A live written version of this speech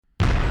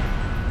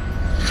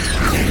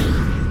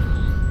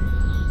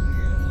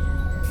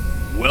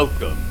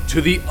Welcome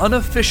to the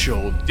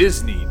unofficial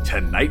Disney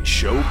Tonight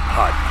Show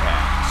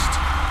podcast.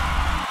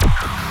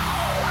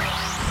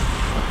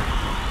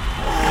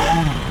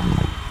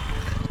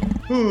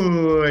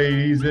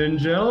 Ladies and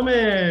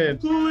gentlemen,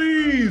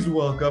 please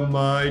welcome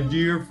my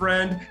dear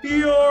friend,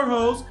 your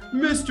host,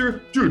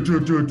 Mr.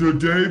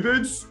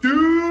 David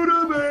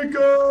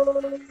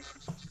Studebaker.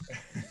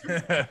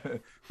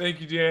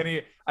 Thank you,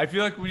 Danny. I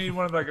feel like we need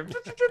one of like a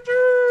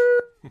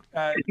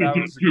that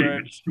was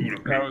good.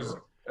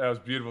 That was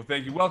beautiful.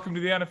 Thank you. Welcome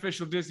to the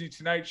unofficial Disney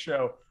Tonight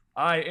Show.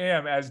 I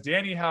am, as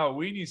Danny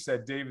Howawini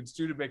said, David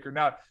Studebaker.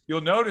 Now,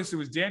 you'll notice it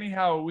was Danny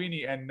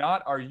Howawini and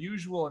not our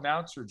usual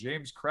announcer,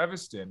 James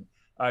Creviston.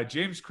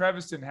 James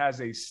Creviston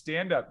has a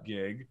stand-up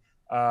gig,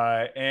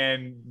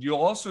 and you'll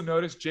also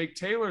notice Jake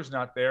Taylor's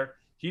not there.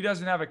 He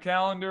doesn't have a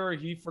calendar.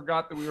 He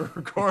forgot that we were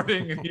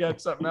recording, and he had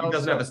something else. He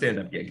doesn't have a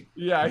stand-up gig.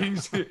 Yeah,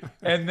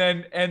 and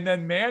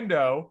then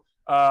Mando.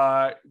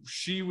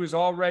 She was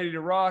all ready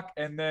to rock,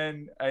 and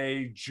then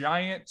a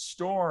giant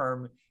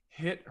storm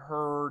hit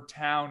her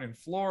town in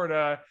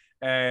Florida,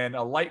 and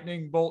a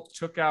lightning bolt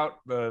took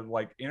out the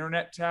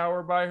internet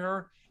tower by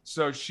her.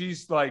 So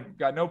she's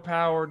got no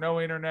power,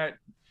 no internet.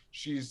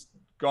 She's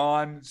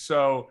gone.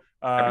 So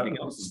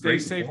stay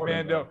safe,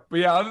 Mando. But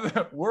yeah, other than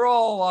that, we're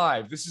all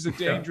alive. This is a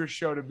dangerous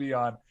show to be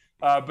on.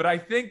 But I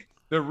think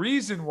the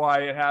reason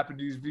why it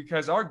happened is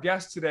because our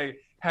guest today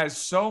has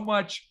so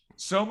much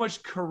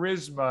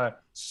charisma,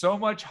 so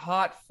much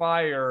hot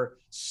fire,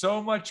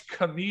 so much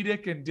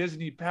comedic and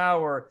Disney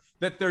power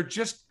that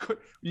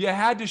you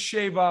had to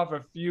shave off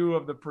a few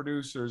of the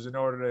producers in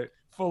order to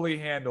fully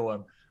handle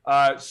him.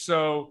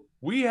 So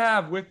we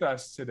have with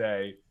us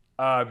today,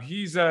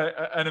 he's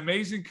an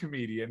amazing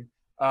comedian.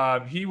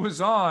 He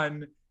was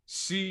on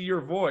See Your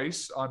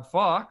Voice on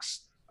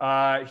Fox.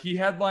 He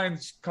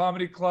headlines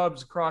comedy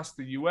clubs across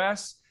the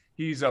U.S.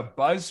 He's a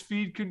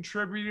Buzzfeed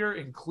contributor,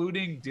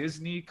 including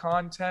Disney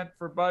content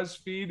for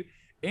Buzzfeed.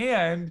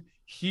 And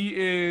he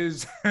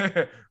is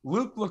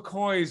Luke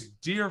LaCoy's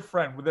dear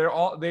friend.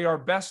 They are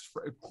best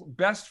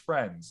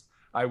friends,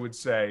 I would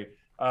say.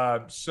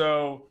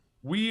 So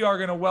we are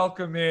going to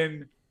welcome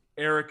in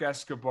Erik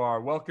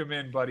Escobar. Welcome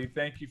in, buddy.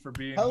 Thank you for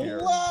being here.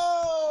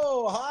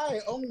 Hello. Hi.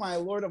 Oh, my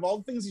Lord. Of all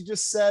the things you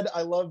just said,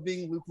 I love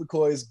being Luke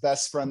LaCoy's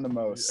best friend the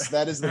most.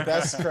 That is the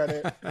best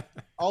credit.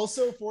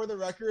 Also, for the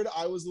record,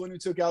 I was the one who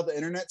took out the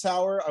internet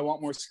tower. I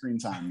want more screen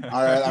time.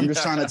 All right. I'm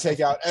just trying to take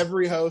out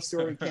every host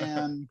where we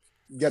can,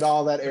 get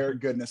all that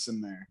Erik goodness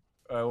in there.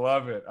 I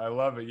love it.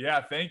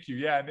 Yeah. Thank you.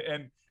 Yeah.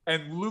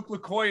 And Luke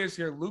LaCoy is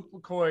here. Luke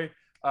LaCoy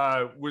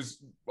was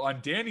on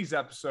Danny's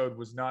episode,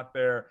 was not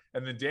there,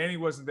 and then Danny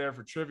wasn't there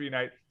for trivia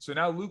night. So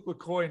now Luke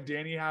LaCoy and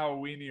Danny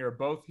Howawini are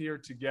both here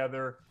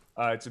together.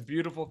 It's a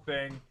beautiful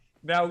thing.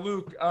 Now,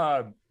 Luke,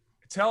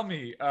 tell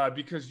me,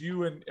 because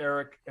you and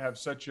Erik have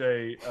such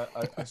a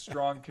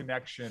strong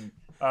connection,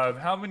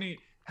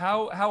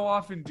 how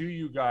often do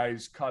you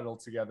guys cuddle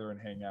together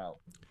and hang out?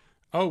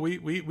 Oh,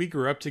 we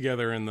grew up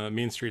together in the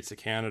mean streets of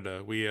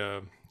Canada. We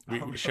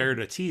shared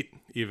a teat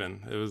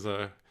even. It was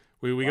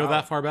we go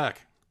that far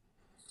back.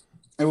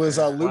 It was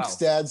Luke's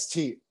dad's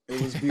teat.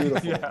 It was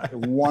beautiful. Yeah. A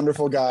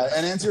wonderful guy.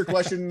 And answer your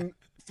question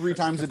 3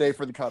 times a day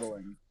for the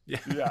cuddling.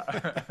 Yeah.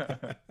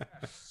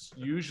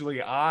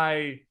 Usually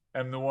I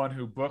am the one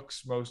who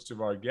books most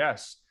of our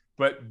guests.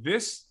 But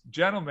this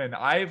gentleman,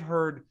 I've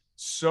heard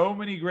so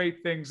many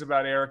great things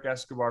about Erik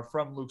Escobar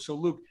from Luke. So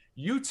Luke,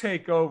 you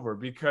take over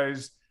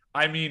because,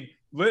 I mean,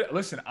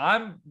 listen,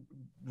 I'm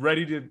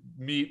ready to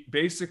meet,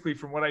 basically,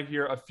 from what I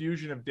hear, a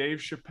fusion of Dave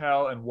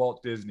Chappelle and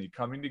Walt Disney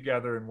coming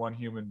together in one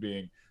human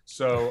being.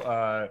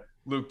 So,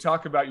 Luke,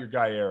 talk about your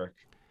guy, Erik.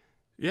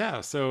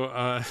 Yeah, so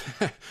I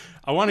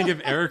want to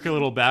give Erik a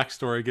little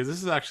backstory because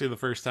this is actually the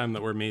first time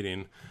that we're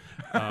meeting.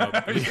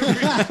 Other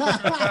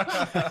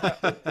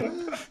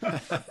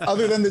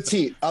than the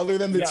teat.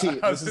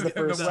 This is the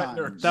first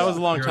time. That was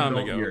a long time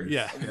ago. Years.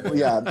 Yeah,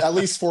 at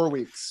least 4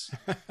 weeks.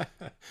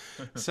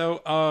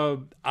 So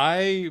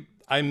I've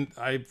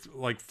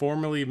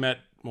formally met,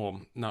 well,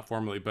 not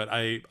formally, but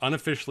I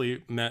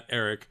unofficially met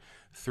Erik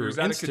through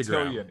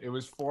Instagram. It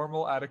was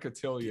formal at a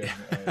cotillion.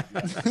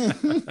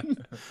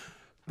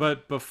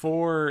 But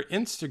before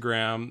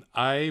Instagram,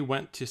 I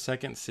went to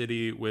Second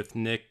City with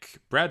Nick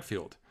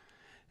Bradfield.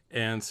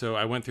 And so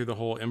I went through the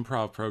whole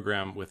improv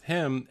program with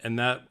him.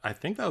 And I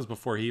think that was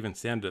before he even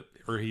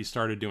he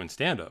started doing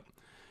stand-up.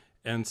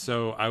 And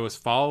so I was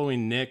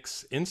following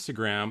Nick's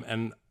Instagram,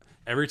 and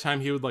every time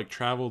he would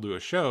travel to a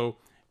show,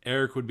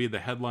 Erik would be the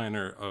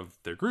headliner of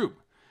their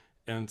group.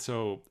 And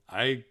so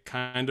I've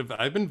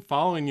been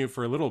following you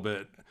for a little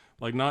bit,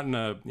 not in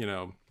a,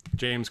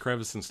 James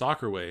Creviston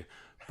stalker way,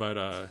 but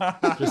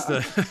just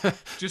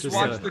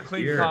watch the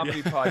Clean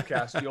Comedy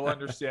podcast. You'll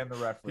understand the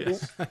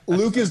reference. Yeah.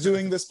 Luke is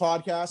doing this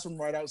podcast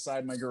from right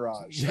outside my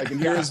garage. I can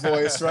hear his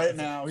voice right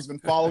now. He's been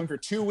following for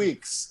 2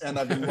 weeks, and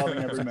I've been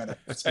loving every minute.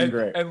 It's been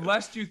great. And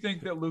lest you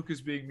think that Luke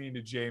is being mean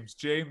to James,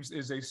 James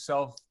is a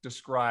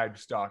self-described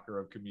stalker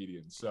of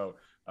comedians. So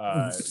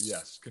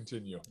Yes,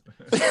 continue.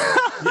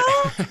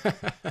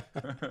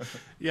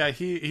 Yeah,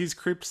 he's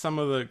creeped some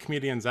of the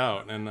comedians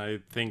out, and I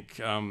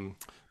think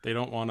they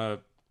don't want to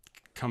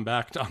come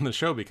back on the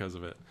show because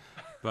of it.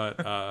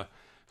 But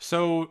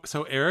so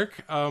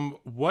Eric,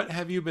 what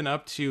have you been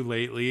up to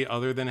lately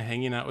other than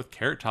hanging out with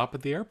Carrot Top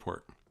at the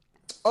airport?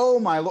 Oh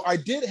my Lord. I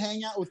did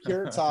hang out with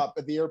Carrot Top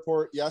at the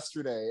airport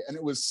yesterday, and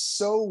it was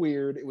so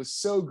weird. It was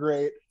so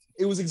great.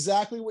 It was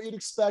exactly what you'd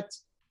expect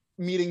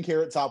meeting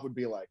Carrot Top would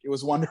be like. It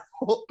was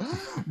wonderful.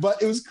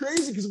 But it was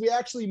crazy because we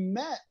actually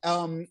met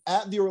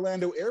at the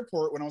Orlando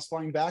airport when I was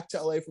flying back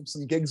to LA from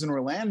some gigs in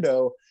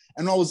Orlando.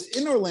 And when I was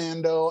in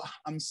Orlando,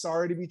 I'm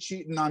sorry to be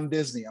cheating on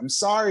Disney. I'm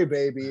sorry,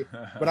 baby.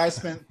 But I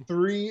spent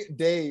 3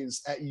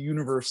 days at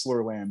Universal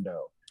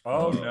Orlando.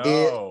 Oh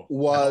no! It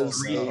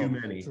was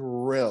a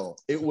thrill.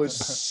 It was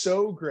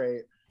so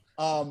great.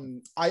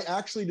 I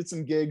actually did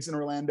some gigs in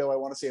Orlando, I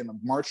want to say in the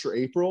March or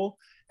April,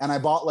 and I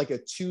bought like a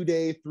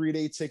 2-day,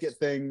 3-day ticket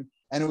thing,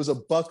 and it was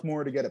 $1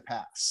 more to get a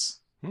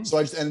pass. So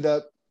I just ended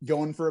up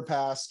going for a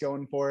pass,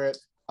 going for it.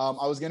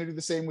 I was going to do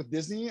the same with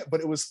Disney, but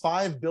it was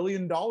 $5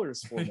 billion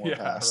for more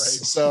pass.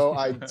 Right. So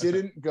I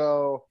didn't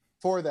go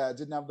for that.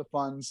 Didn't have the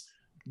funds.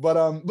 But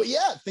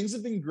yeah, things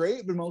have been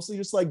great, but mostly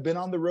just like been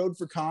on the road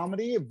for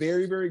comedy.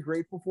 Very, very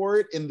grateful for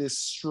it in this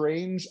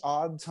strange,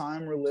 odd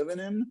time we're living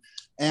in.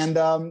 And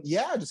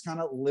yeah, just kind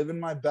of living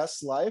my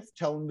best life,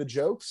 telling the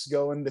jokes,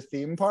 going to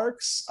theme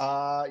parks.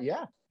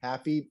 Yeah,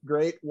 happy,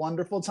 great,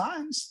 wonderful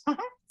times.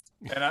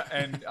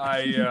 And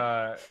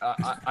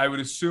I would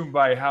assume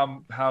by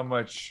how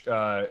much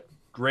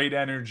great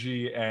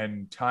energy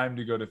and time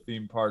to go to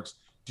theme parks.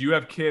 Do you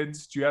have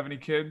kids? Do you have any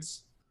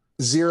kids?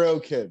 0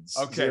 kids.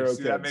 Okay, Zero see,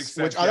 kids. that makes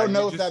sense. Which I don't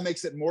know if that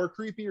makes it more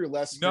creepy or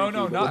less creepy.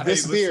 No, not with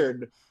this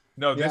beard.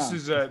 No, this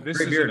is an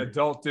beard.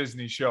 adult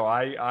Disney show.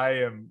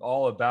 I am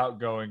all about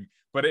going,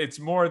 but it's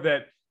more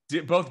that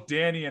both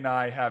Danny and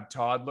I have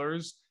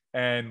toddlers,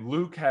 and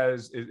Luke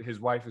his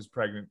wife is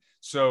pregnant,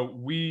 so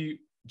we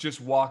just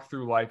walk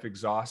through life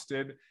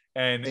exhausted.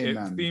 And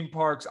theme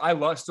parks,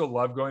 I still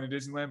love going to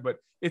Disneyland, but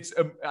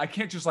I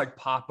can't just like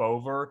pop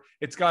over.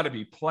 It's got to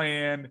be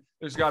planned.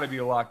 There's got to be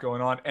a lot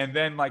going on. And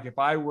then like if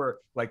I were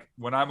like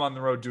when I'm on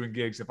the road doing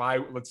gigs,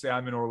 let's say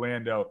I'm in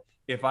Orlando,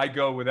 if I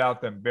go without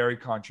them, very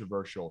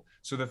controversial.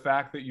 So the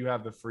fact that you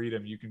have the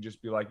freedom, you can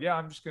just be like, yeah,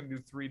 I'm just going to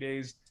do 3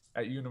 days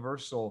at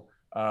Universal.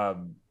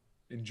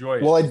 Enjoy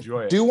it. Well, I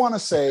do want to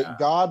say,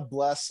 God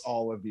bless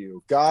all of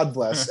you. God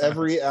bless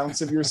every ounce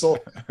of your soul.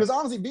 Because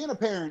honestly, being a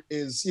parent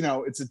is,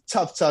 it's a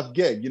tough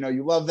gig.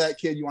 You love that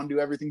kid. You want to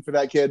do everything for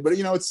that kid. But,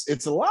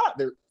 it's a lot.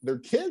 They're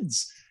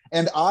kids.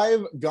 And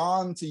I've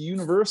gone to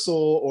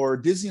Universal or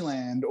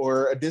Disneyland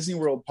or a Disney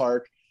World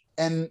park,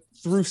 and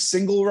through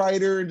single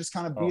rider and just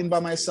kind of being by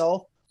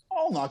myself,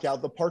 I'll knock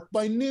out the park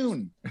by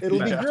noon. It'll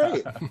be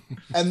great.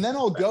 And then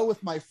I'll go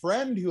with my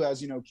friend who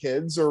has,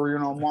 kids, or,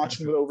 I'm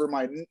watching over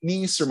my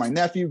niece or my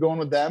nephew, going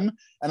with them.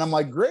 And I'm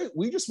like, great,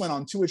 we just went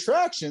on 2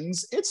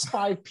 attractions. It's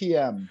 5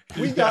 p.m.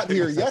 We got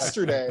here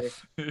yesterday.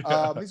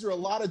 These are a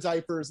lot of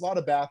diapers, a lot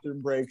of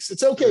bathroom breaks.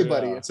 It's okay,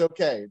 buddy. It's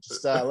okay.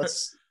 Just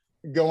let's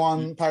go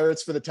on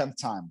Pirates for the 10th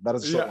time. That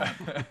is a short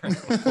one.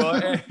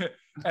 Well,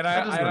 and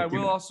I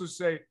will also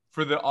say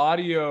for the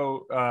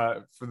audio,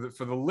 for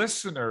the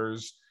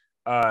listeners,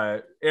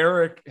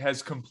 Erik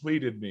has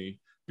completed me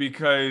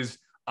because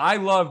I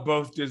love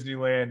both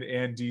Disneyland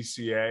and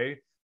DCA,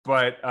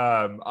 but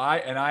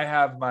I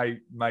have my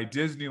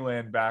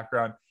Disneyland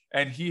background,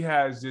 and he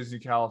has Disney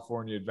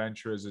California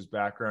Adventure as his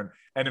background,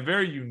 and a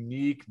very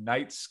unique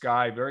night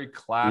sky, very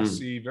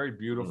classy, very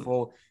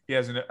beautiful. He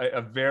has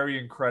a very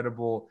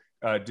incredible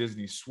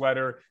Disney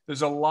sweater.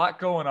 There's a lot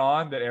going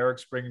on that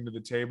Erik's bringing to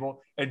the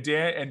table, and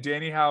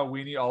Danny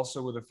Howini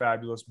also with a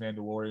fabulous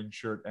Mandalorian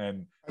shirt.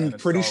 And I'm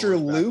pretty sure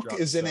Luke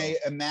is in a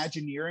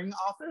Imagineering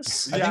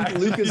office. I think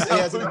Luke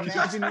has an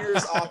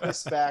Imagineer's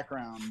office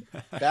background.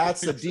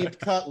 That's a deep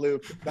cut,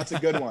 Luke. That's a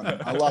good one.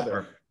 I love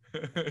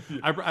it.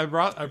 I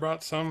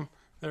brought some.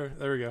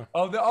 There we go.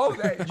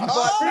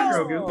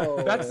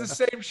 That's the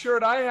same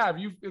shirt I have.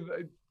 You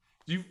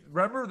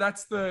remember?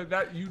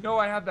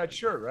 I have that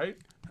shirt, right?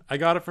 I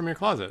got it from your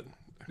closet.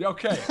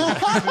 Okay.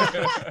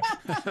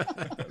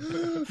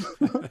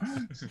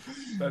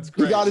 That's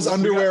great. He got his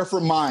underwear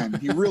from mine.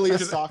 He really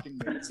is stalking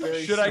me. It's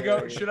very Should I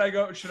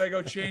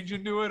go change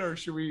into it, or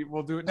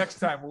we'll do it next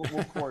time?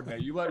 We'll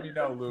coordinate. You let me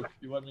know, Luke.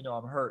 You let me know.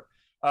 I'm hurt.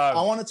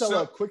 I want to tell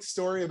a quick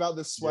story about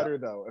this sweater,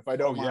 though, if I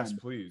don't mind. Yes,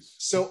 please.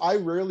 So I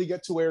rarely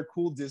get to wear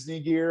cool Disney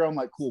gear on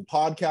like cool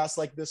podcasts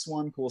like this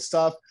one, cool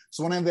stuff.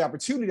 So when I have the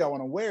opportunity, I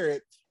want to wear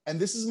it. And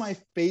this is my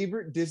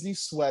favorite Disney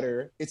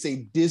sweater. It's a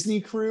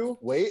Disney Crew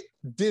 /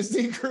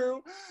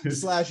 WCW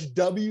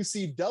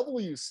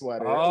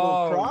sweater. A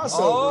little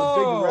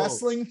crossover. Big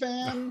wrestling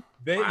fan.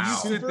 They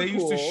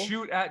used to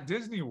shoot at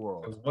Disney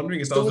World. I was wondering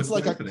if so it's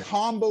like a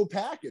combo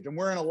package. I'm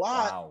wearing a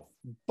lot. Wow.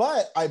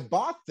 But I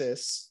bought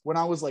this when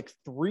I was like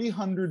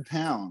 300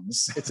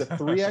 pounds. It's a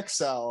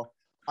 3XL.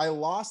 I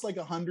lost like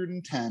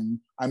 110.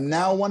 I'm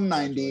now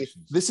 190.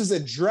 This is a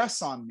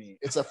dress on me.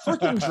 It's a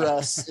freaking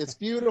dress. It's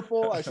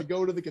beautiful. I should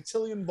go to the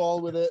cotillion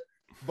ball with it.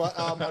 but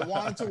I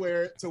wanted to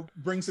wear it to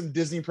bring some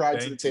Disney pride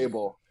to the Thank you.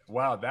 table.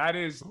 Wow, that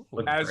is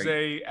Looks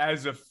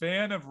as a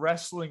fan of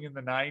wrestling in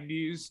the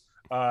 90s,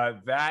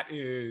 that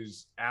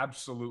is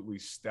absolutely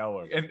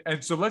stellar.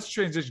 And so let's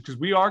transition, because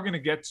we are going to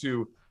get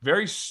to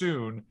very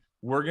soon.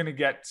 We're going to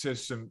get to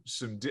some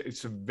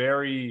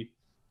very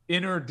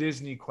inner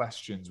Disney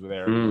questions with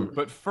Eric.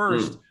 But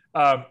first,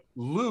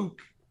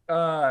 Luke,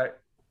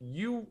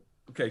 you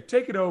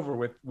take it over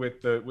with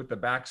the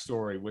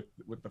backstory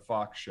with the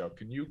Fox show.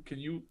 Can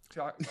you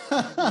talk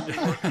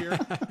here?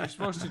 You're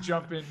supposed to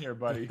jump in here,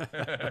 buddy.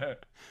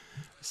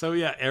 So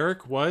yeah,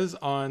 Eric was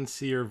on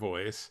See Your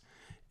Voice,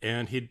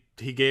 and he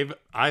gave,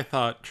 I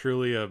thought,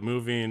 truly a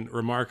moving,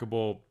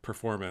 remarkable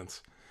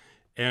performance.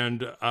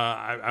 And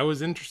I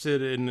was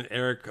interested in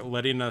Eric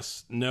letting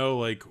us know,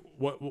 like,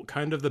 what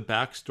kind of the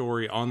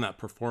backstory on that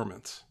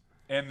performance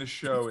And the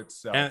show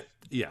itself. and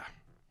yeah.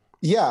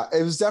 Yeah,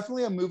 it was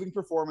definitely a moving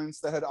performance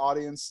that had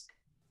audience.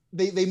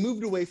 They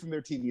moved away from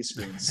their TV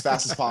screens as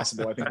fast as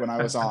possible, I think, when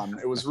I was on.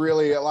 It was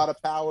really a lot of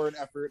power and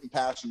effort and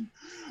passion.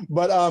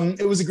 But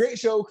it was a great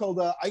show called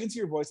I Can See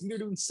Your Voice. I think they're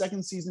doing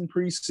second season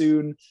pretty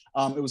soon.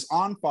 It was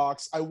on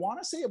Fox. I want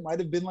to say it might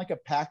have been like a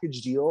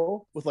package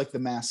deal with like The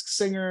Masked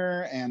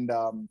Singer and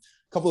a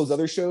couple of those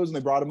other shows, and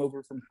they brought him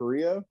over from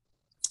Korea.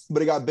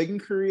 But it got big in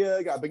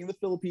Korea, got big in the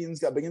Philippines,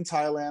 got big in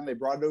Thailand. They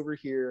brought it over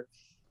here.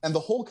 And the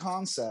whole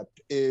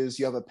concept is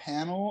you have a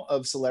panel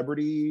of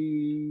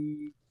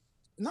celebrity,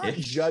 not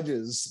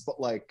judges, but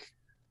like,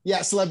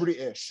 yeah,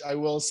 celebrity-ish. I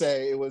will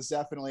say it was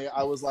definitely,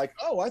 I was like,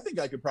 oh, I think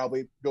I could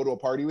probably go to a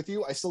party with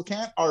you. I still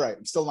can't. All right,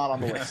 I'm still not on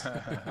the list.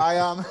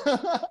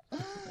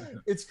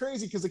 It's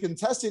crazy because the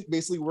contestant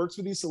basically works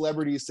with these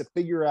celebrities to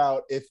figure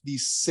out if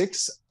these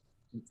 6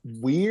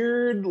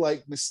 weird,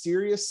 like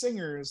mysterious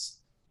singers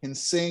can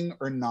sing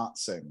or not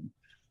sing.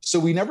 So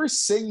we never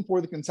sing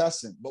for the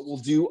contestant, but we'll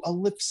do a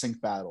lip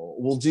sync battle.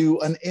 We'll do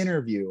an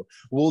interview.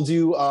 We'll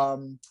do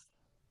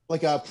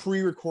like a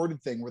pre-recorded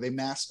thing where they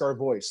mask our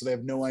voice. So they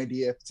have no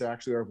idea if it's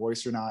actually our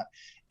voice or not.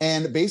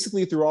 And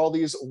basically through all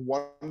these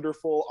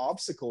wonderful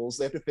obstacles,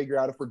 they have to figure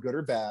out if we're good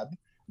or bad.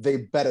 They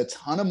bet a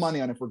ton of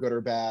money on if we're good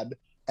or bad.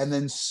 And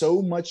then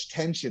so much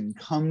tension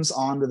comes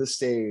onto the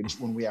stage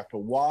when we have to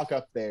walk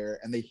up there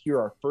and they hear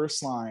our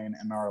first line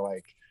and are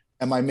like,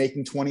 am I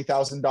making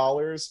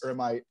 $20,000 or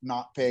am I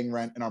not paying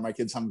rent and are my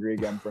kids hungry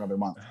again for another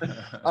month?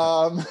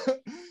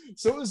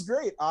 So it was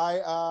great.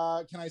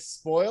 Can I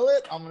spoil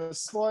it? I'm going to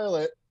spoil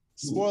it.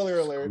 Spoiler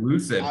alert.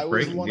 Exclusive. I was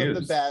Breaking one news.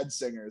 of the bad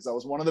singers.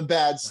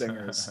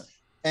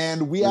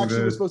 And we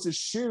actually were supposed to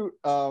shoot.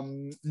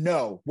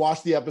 No,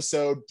 watch the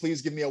episode.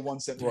 Please give me a 1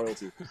 cent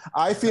royalty.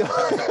 I feel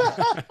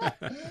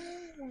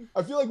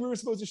like we were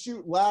supposed to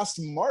shoot last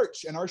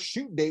March, and our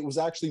shoot date was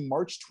actually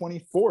March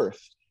 24th.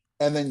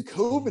 And then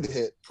COVID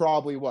hit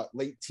probably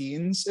late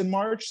teens in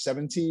March,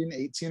 17,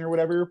 18 or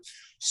whatever.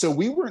 So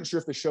we weren't sure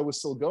if the show was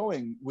still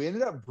going. We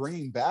ended up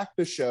bringing back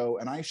the show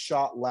and I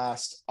shot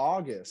last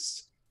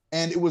August.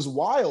 And it was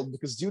wild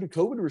because due to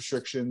COVID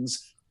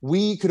restrictions,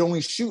 we could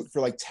only shoot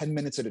for like 10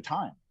 minutes at a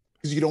time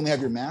because you could only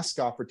have your mask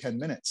off for 10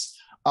 minutes.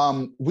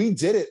 We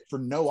did it for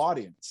no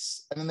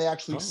audience. And then they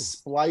actually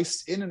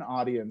spliced in an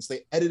audience.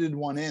 They edited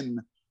one in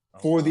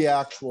for the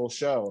actual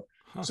show.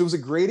 So it was a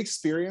great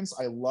experience.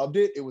 I loved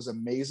it. It was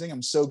amazing.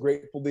 I'm so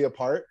grateful to be a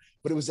part,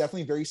 but it was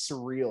definitely very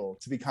surreal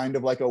to be kind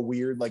of like a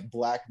weird, like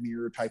Black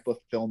Mirror type of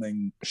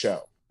filming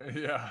show.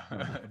 Yeah,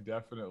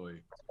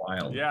 definitely.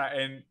 Wild. Yeah.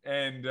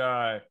 And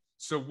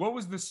so what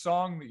was the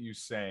song that you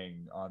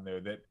sang on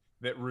there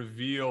that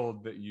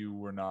revealed that you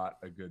were not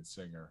a good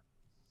singer?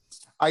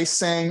 I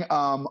sang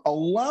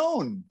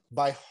Alone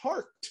by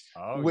Heart,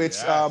 which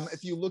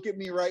if you look at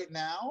me right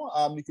now,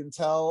 you can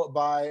tell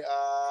by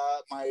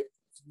my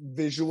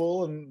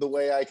visual and the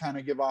way I kind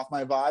of give off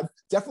my vibe.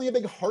 Definitely a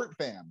big Heart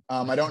fan.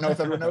 I don't know if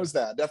everyone knows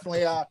that.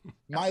 Definitely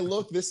my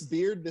look, this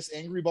beard, this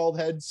angry bald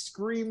head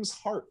screams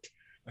Heart.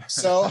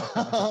 So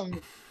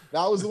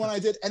that was the one I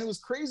did. And it was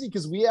crazy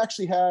because we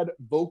actually had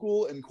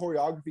vocal and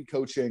choreography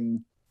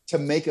coaching to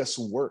make us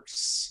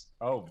worse.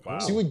 Oh, wow.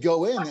 So you would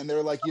go in and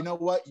they're like, you know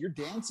what? You're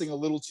dancing a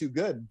little too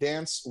good.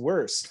 Dance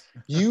worse.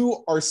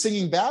 You are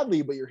singing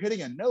badly, but you're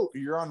hitting a note.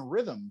 You're on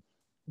rhythm.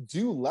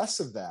 Do less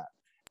of that.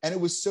 And it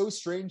was so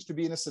strange to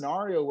be in a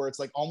scenario where it's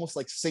like almost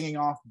like singing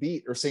off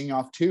beat or singing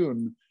off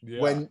tune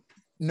when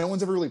no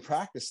one's ever really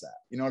practiced that.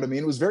 You know what I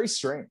mean? It was very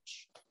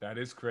strange. That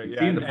is crazy.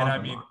 Yeah, and I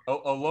mean,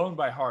 Alone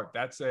by Heart,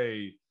 that's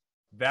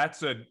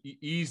an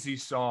easy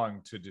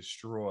song to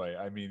destroy.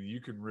 I mean, you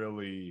can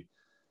really,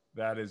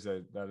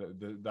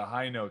 the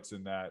high notes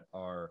in that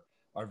are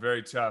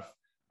very tough.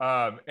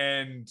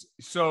 And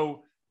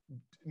so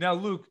now,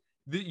 Luke,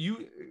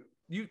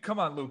 you come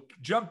on, Luke,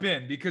 jump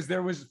in, because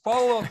there was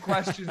follow-up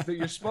questions that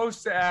you're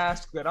supposed to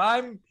ask that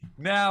I'm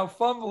now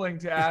fumbling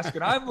to ask,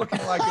 and I'm looking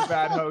like a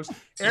bad host.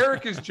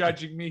 Erik is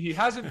judging me. He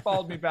hasn't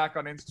followed me back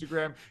on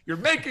Instagram. You're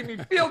making me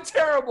feel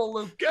terrible,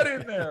 Luke. Get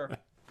in there.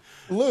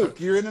 Luke,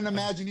 you're in an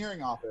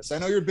Imagineering office. I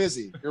know you're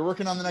busy. You're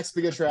working on the next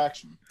big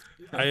attraction.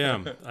 I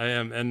am,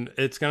 and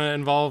it's gonna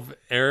involve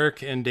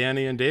Eric and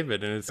Danny and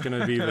David, and it's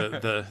gonna be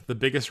the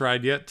biggest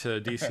ride yet to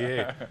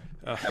DCA.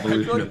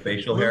 Evolution of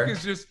facial hair.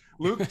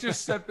 Luke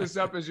just set this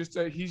up as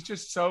he's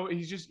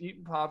just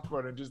eating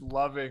popcorn and just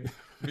loving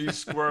me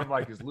squirm.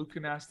 Like, is Luke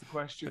gonna ask the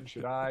question?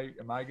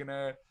 Am I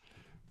gonna?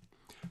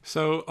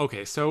 So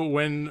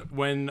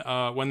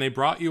when they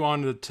brought you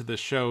on to the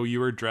show, you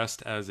were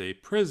dressed as a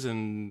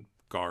prison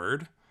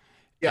guard.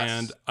 Yes.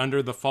 And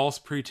under the false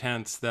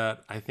pretense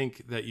that I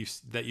think that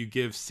you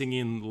give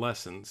singing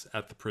lessons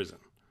at the prison.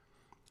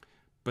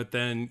 But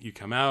then you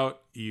come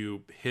out,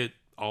 you hit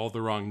all the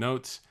wrong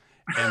notes,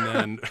 and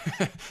then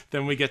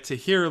then we get to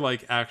hear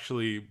like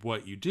actually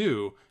what you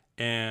do,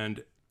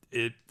 and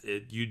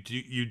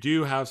you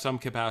do have some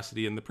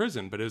capacity in the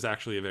prison, but it was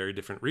actually a very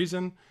different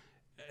reason,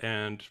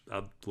 and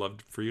I'd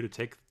love for you to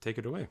take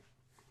it away.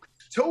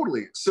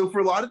 Totally. So for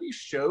a lot of these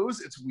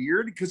shows, it's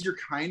weird because you're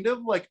kind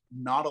of like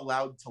not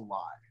allowed to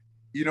lie.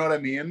 You know what I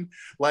mean?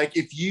 Like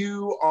if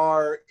you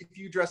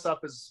dress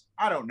up as,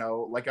 I don't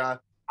know, like a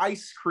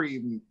ice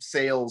cream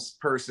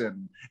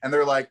salesperson, and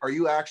they're like, are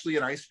you actually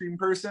an ice cream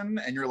person?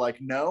 And you're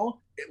like, no,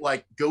 it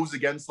like goes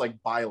against like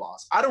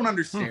bylaws. I don't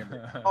understand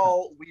it.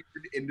 All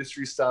weird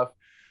industry stuff.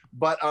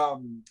 But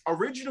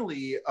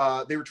originally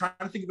they were trying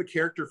to think of a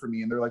character for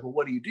me, and they're like, well,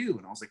 what do you do?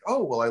 And I was like,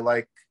 oh, well, I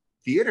like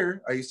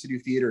theater. I used to do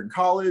theater in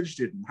college,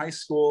 did in high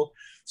school.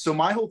 So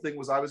my whole thing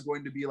was I was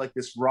going to be like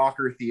this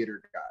rocker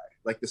theater guy,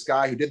 like this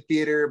guy who did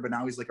theater, but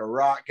now he's like a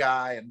rock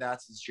guy, and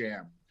that's his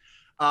jam.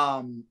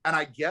 And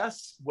I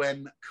guess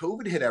when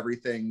COVID hit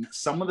everything,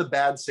 some of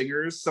the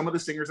singers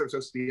that were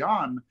supposed to be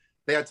on,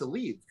 they had to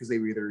leave because they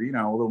were either, you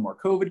know, a little more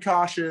COVID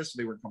cautious,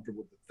 they weren't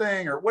comfortable with the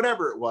thing, or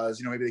whatever it was.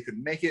 You know, maybe they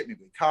couldn't make it,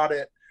 maybe they caught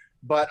it.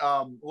 But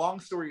long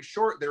story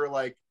short, they were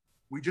like,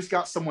 we just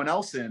got someone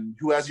else in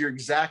who has your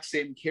exact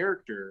same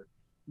character.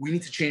 We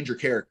need to change your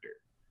character.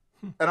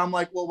 And I'm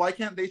like, well, why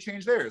can't they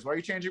change theirs? Why are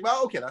you changing?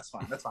 Well, okay, that's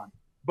fine.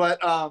 But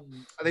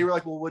they were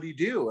like, well, what do you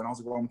do? And I was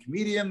like, well, I'm a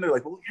comedian. They're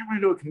like, well, you can't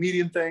really do a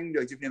comedian thing.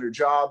 They're like, give me other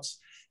jobs.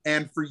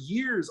 And for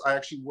years, I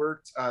actually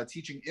worked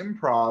teaching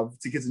improv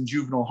to kids in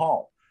juvenile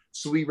hall.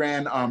 So we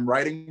ran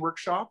writing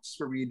workshops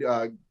where we'd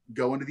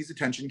go into these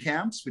detention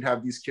camps. We'd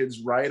have these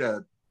kids write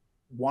a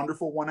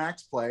wonderful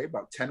one-act play,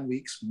 about 10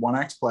 weeks,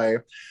 one-act play.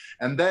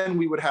 And then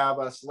we would have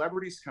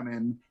celebrities come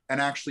in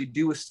and actually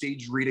do a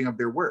staged reading of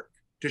their work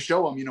to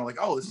show them, you know, like,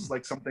 oh, this is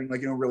like something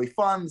like, you know, really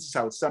fun. This is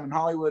how it's done in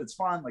Hollywood. It's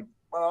fun, like,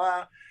 blah,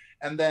 blah.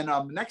 And then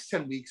the next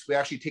 10 weeks, we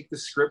actually take the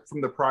script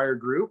from the prior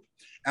group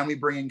and we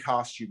bring in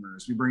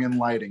costumers, we bring in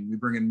lighting, we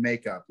bring in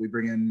makeup, we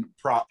bring in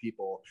prop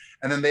people.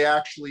 And then they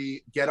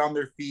actually get on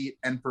their feet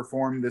and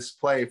perform this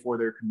play for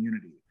their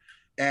community.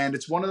 And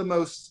it's one of the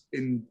most,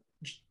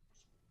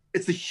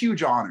 it's a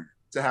huge honor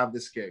to have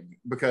this gig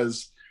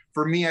because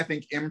for me, I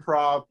think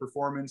improv,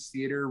 performance,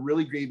 theater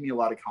really gave me a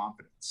lot of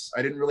confidence.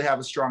 I didn't really have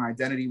a strong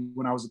identity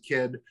when I was a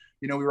kid.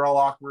 You know, we were all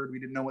awkward. We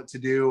didn't know what to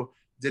do,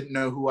 didn't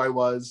know who I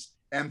was.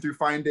 And through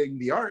finding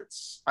the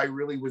arts, I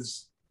really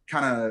was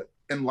kind of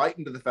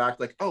enlightened to the fact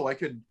like, oh, I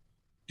could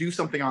do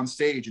something on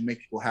stage and make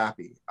people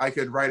happy. I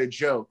could write a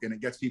joke and it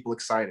gets people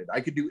excited.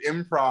 I could do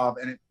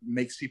improv and it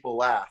makes people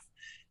laugh.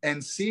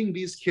 And seeing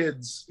these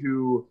kids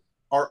who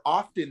are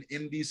often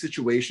in these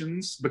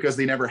situations because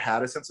they never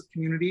had a sense of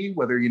community,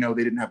 whether, you know,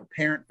 they didn't have a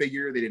parent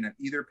figure, they didn't have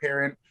either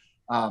parent,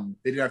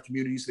 they didn't have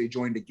community, so they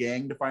joined a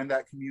gang to find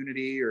that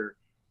community or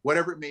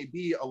whatever it may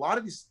be. A lot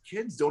of these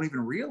kids don't even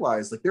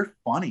realize like they're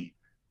funny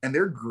and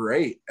they're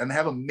great and they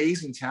have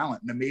amazing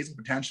talent and amazing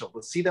potential.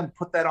 But see them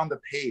put that on the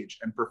page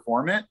and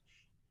perform it.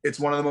 It's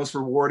one of the most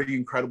rewarding,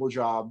 incredible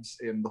jobs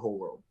in the whole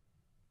world.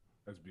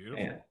 That's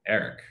beautiful. Man,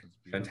 Eric,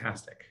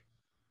 fantastic.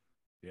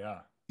 Yeah.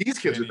 These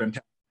kids are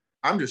fantastic.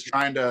 I'm just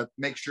trying to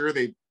make sure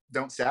they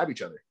don't stab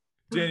each other.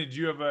 Danny, do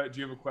you have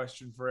a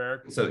question for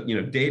Eric? So, you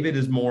know, David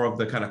is more of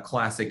the kind of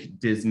classic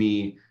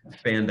Disney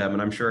fandom,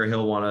 and I'm sure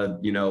he'll want to,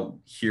 you know,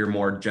 hear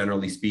more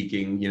generally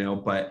speaking, you know,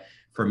 but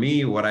for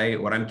me, what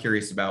I'm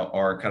curious about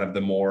are kind of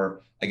the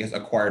more, I guess,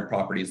 acquired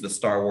properties, the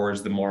Star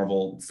Wars, the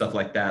Marvel, stuff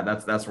like that.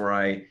 That's where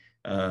I,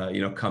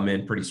 you know, come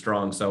in pretty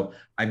strong. So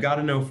I've got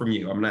to know from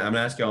you. I'm gonna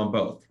ask you on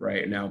both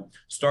right now.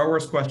 Star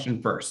Wars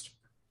question first,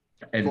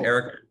 and cool.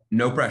 Eric,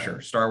 no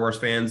pressure. Star Wars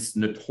fans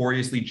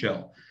notoriously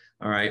chill.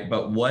 All right.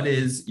 But what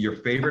is your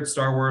favorite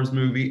Star Wars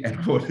movie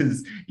and what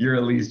is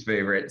your least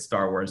favorite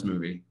Star Wars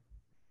movie?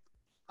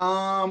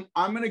 I'm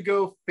going to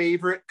go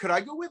favorite. Could I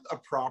go with a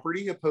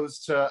property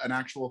opposed to an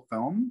actual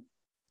film?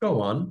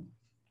 Go on.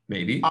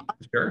 Maybe.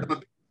 Sure. I'm a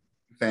big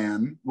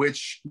fan,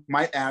 which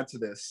might add to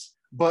this.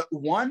 But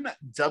one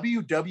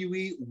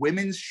WWE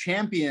Women's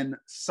Champion,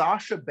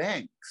 Sasha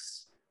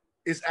Banks,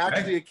 is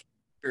actually a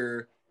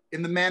character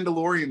in the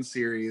Mandalorian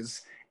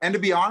series. And to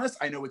be honest,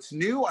 I know it's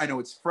new, I know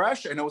it's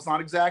fresh, I know it's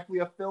not exactly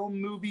a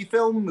film,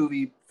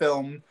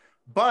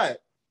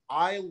 but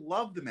I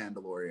love The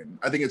Mandalorian.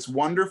 I think it's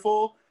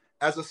wonderful.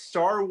 As a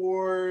Star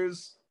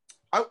Wars,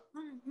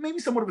 maybe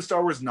somewhat of a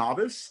Star Wars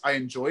novice, I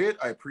enjoy it,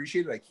 I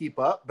appreciate it, I keep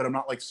up, but I'm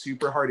not like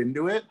super hard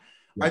into it.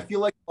 I feel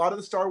like a lot of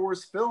the Star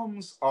Wars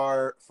films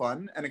are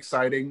fun and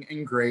exciting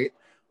and great,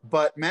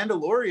 but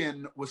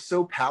Mandalorian was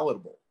so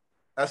palatable.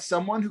 As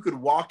someone who could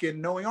walk in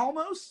knowing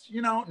almost,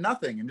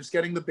 nothing and just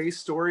getting the base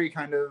story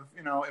kind of,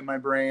 in my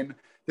brain,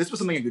 this was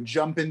something I could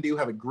jump into,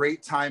 have a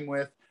great time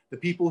with. The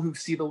people who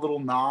see the little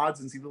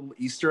nods and see the little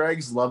Easter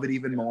eggs love it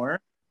even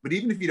more. But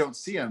even if you don't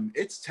see them,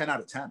 it's 10 out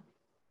of 10.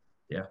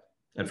 Yeah.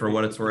 And for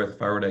what it's worth,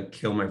 if I were to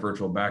kill my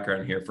virtual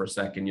background here for a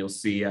second, you'll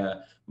see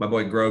my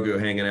boy Grogu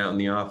hanging out in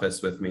the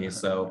office with me.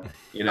 So,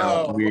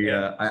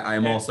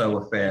 I'm also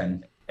a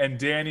fan. And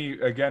Danny,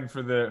 again,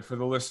 for the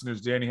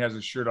listeners, Danny has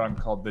a shirt on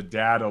called the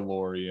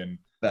Dadalorian.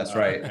 That's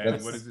right.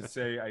 And what does it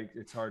say?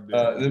 It's hard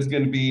to. There's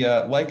going to be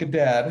like a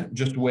dad,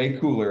 just way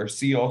cooler.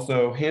 See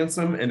also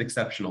handsome and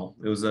exceptional.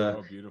 It was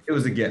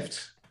a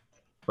gift.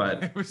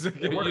 But it was a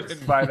gift. You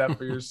didn't buy that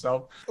for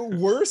yourself.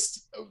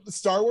 Worst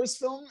Star Wars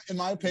film, in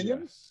my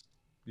opinion?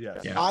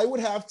 Yes. Yeah. I would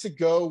have to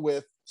go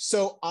with,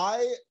 so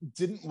I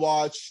didn't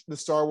watch the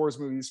Star Wars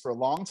movies for a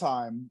long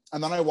time,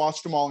 and then I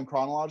watched them all in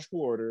chronological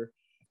order.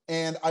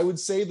 And I would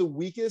say the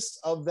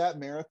weakest of that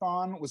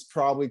marathon was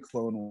probably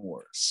Clone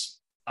Wars.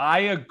 I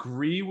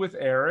agree with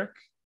Eric.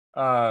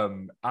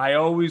 I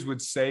always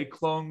would say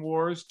Clone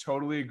Wars,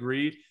 totally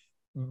agree.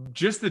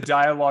 Just the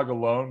dialogue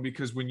alone,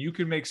 because when you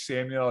can make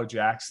Samuel L.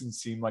 Jackson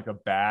seem like a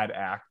bad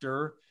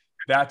actor,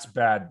 that's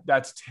bad.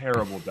 That's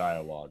terrible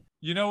dialogue.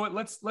 You know what?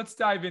 Let's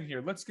dive in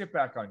here. Let's get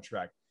back on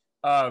track.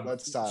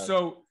 Let's dive.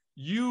 So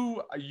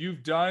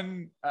you've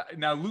done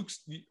now.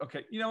 Luke's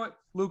okay. You know what,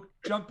 Luke?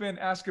 Jump in.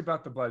 Ask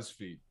about the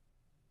BuzzFeed.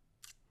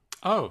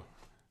 Oh,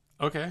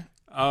 okay.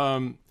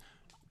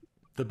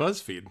 The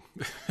Buzzfeed.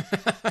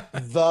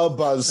 The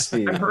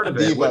Buzzfeed. I've heard of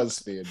the it.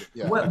 Buzzfeed.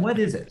 Yeah. What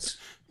is it?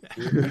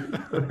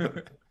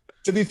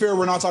 To be fair,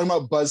 we're not talking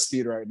about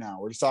BuzzFeed right now.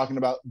 We're just talking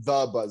about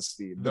the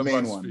BuzzFeed, the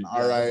main BuzzFeed, one. yeah,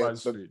 All right.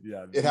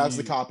 BuzzFeed, It has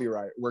the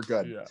copyright. We're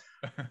good. Yeah.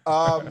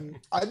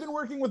 I've been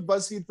working with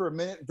BuzzFeed for a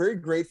minute. Very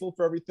grateful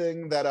for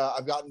everything that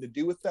I've gotten to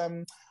do with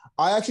them.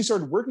 I actually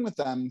started working with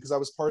them because I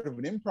was part of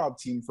an improv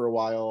team for a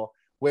while,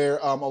 where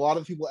a lot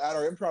of the people at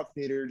our improv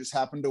theater just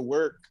happened to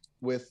work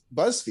with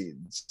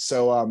BuzzFeed.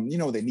 So,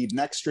 they need an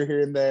extra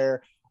here and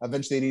there.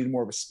 Eventually, they needed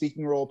more of a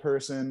speaking role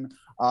person.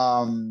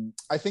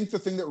 I think the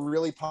thing that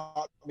really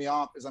popped me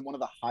off is I'm one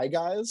of the Hi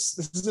Guys.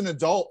 This is an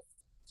adult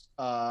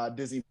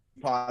Disney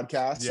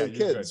podcast. Yeah, So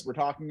kids, we're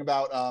talking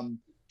about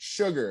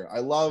sugar. I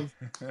love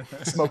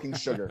smoking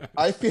sugar.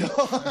 I feel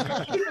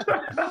like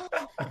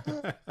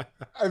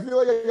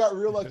I got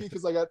real lucky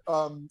because I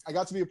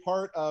got to be a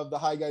part of the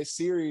Hi Guys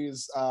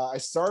series. I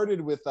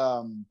started with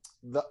the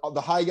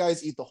Hi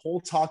Guys eat the whole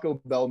Taco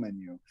Bell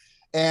menu,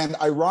 and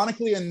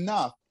ironically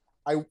enough,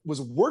 I was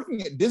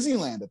working at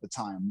Disneyland at the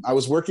time. I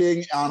was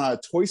working on a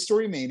Toy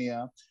Story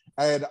Mania.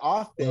 I had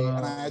off day,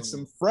 and I had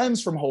some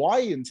friends from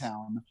Hawaii in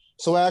town.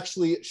 So I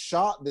actually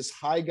shot this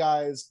Hi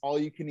Guys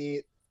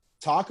all-you-can-eat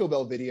Taco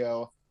Bell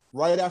video.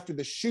 Right after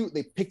the shoot,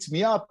 they picked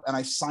me up, and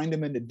I signed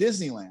them into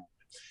Disneyland.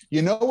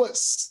 You know what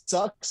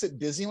sucks at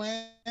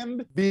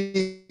Disneyland?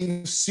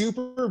 Being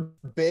super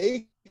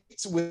baked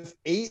with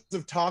 8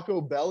 of Taco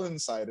Bell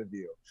inside of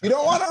you. You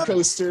don't want a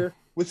coaster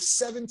with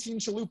 17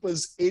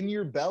 chalupas in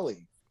your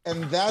belly.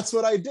 And that's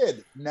what I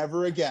did.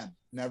 Never again.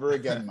 Never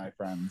again, my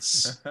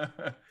friends.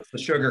 The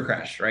sugar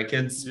crash, right,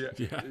 kids?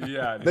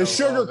 Yeah. The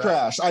sugar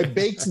crash. I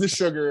baked the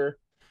sugar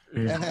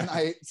and then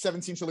I ate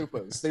 17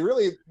 chalupas. They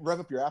really rev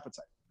up your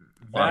appetite.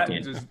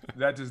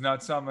 That does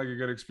not sound like a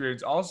good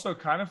experience. Also,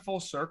 kind of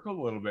full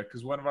circle a little bit,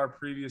 because one of our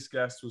previous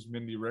guests was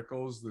Mindy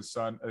Rickles,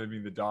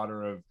 the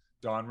daughter of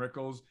Don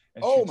Rickles,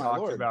 and she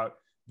talked about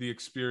the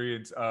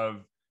experience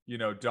of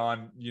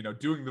Don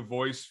doing the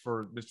voice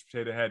for Mr.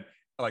 Potato Head,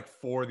 like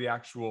for the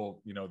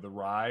actual the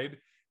ride,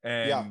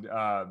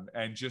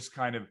 and just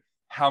kind of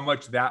how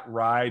much that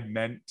ride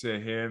meant to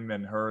him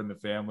and her and the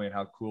family and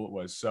how cool it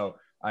was. So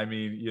I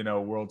mean,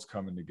 worlds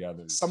coming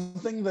together.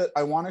 Something that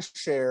I want to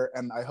share,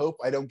 and I hope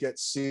I don't get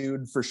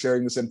sued for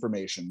sharing this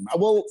information.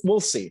 We'll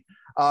see.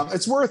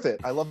 It's worth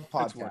it. I love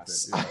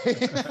podcasts.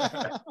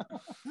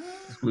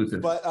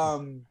 Exclusive. But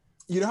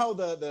you know how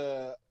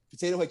the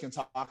Potato Head can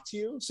talk to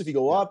you? So if you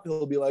go up,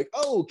 he'll be like,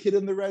 oh, kid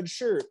in the red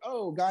shirt.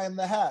 Oh, guy in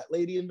the hat,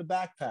 lady in the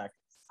backpack.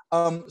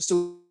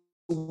 So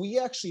we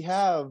actually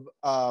have,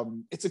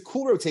 it's a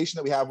cool rotation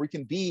that we have where we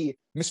can be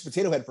Mr.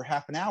 Potato Head for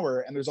half an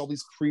hour, and there's all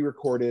these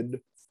pre-recorded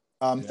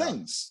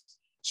things.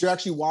 So you're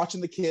actually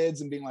watching the kids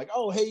and being like,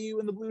 oh, hey,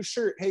 you in the blue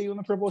shirt. Hey, you in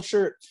the purple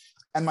shirt.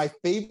 And my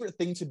favorite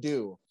thing to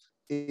do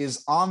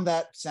is on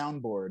that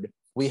soundboard,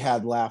 we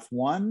had laugh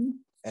 1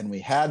 and we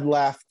had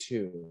laugh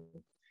 2.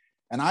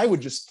 And I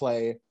would just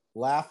play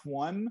laugh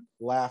 1,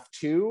 laugh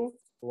 2,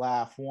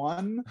 laugh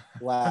 1,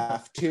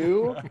 laugh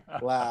 2,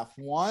 laugh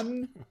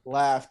 1,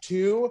 laugh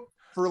 2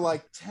 for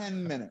like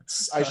 10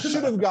 minutes. I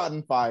should have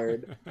gotten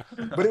fired,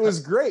 but it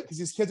was great because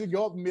these kids would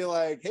go up and be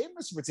like, hey,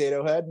 Mr.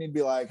 Potato Head. And he'd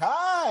be like,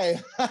 hi. hi,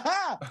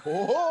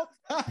 oh,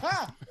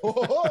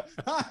 oh,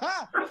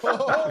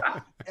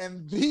 oh.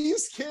 And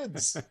these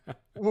kids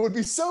would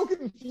be so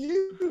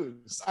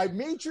confused. I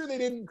made sure they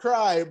didn't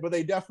cry, but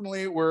they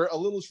definitely were a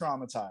little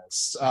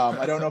traumatized.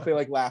 I don't know if they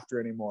like laughter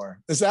anymore.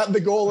 Is that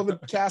the goal of a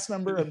cast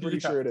member? I'm pretty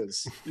sure it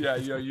is. Yeah,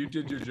 you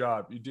did your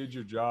job. You did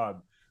your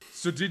job.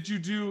 So did you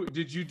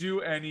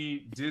do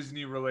any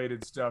Disney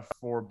related stuff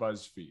for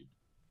Buzzfeed?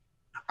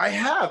 I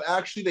have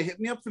actually. They hit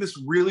me up for this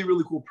really,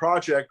 really cool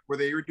project where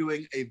they were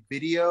doing a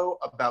video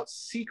about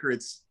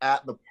secrets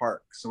at the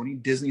park. So any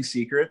Disney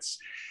secrets.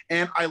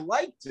 And I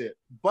liked it.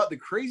 But the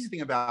crazy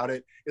thing about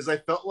it is I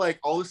felt like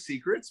all the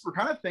secrets were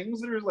kind of things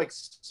that are like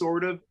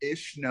sort of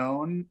ish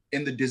known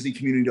in the Disney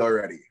community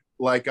already.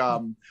 Like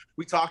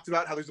we talked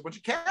about how there's a bunch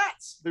of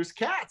cats. There's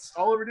cats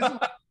all over Disney.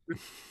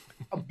 There's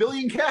a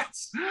billion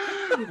cats.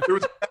 There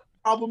was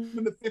problem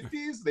in the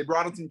 50s. They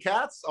brought in some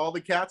cats. All the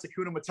cats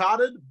Hakuna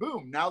Matata.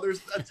 Boom. Now there's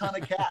a ton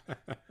of cats.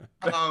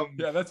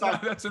 Yeah,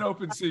 that's an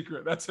open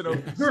secret. That's an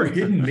open There are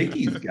hidden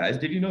Mickeys, guys.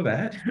 Did you know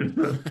that?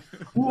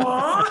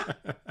 What?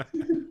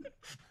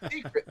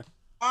 Secret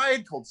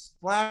ride called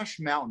Splash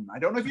Mountain. I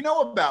don't know if you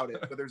know about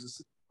it, but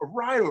there's a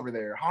ride over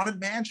there.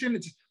 Haunted Mansion.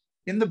 It's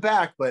in the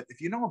back, but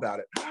if you know about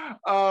it.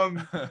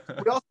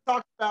 We also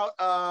talked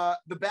about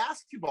the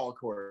basketball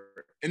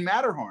court in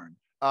Matterhorn.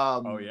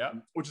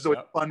 Which is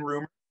a fun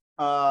rumor.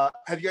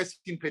 Have you guys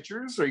seen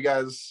pictures? Or you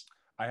guys?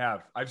 I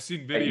have. I've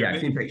seen video. Yeah,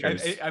 I've seen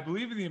pictures. I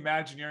believe in the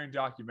Imagineering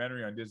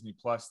documentary on Disney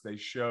Plus, they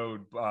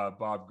showed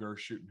Bob Gurr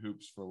shooting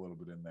hoops for a little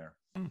bit in there.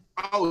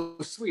 Oh,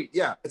 sweet.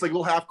 Yeah. It's like a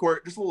little half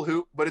court, just a little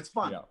hoop, but it's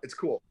fun. Yeah. It's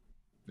cool.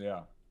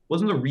 Yeah.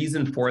 Wasn't the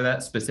reason for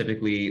that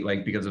specifically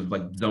like because of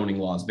like zoning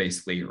laws,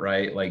 basically,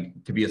 right?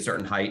 Like to be a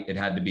certain height, it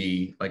had to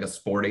be like a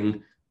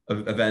sporting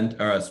event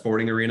or a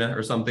sporting arena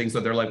or something. So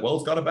they're like, well,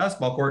 it's got a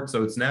basketball court,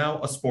 so it's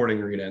now a sporting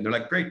arena. And they're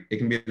like, great, it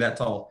can be that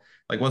tall.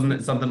 Like, wasn't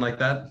it something like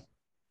that?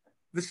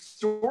 The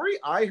story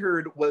I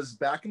heard was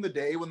back in the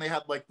day when they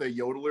had like the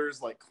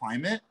yodelers like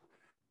climb it,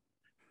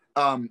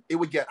 it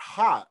would get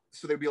hot.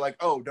 So they'd be like,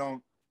 oh,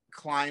 don't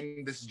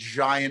climb this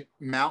giant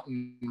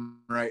mountain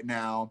right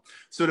now.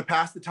 So to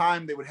pass the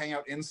time, they would hang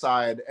out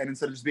inside. And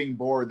instead of just being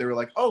bored, they were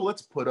like, oh,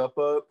 let's put up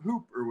a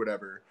hoop or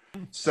whatever.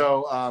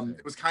 So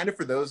it was kind of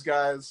for those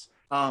guys.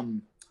 I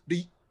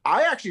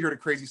actually heard a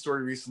crazy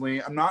story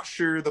recently. I'm not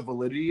sure the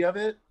validity of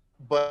it,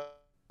 but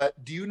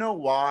do you know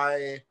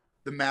why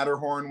the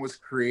Matterhorn was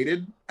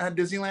created at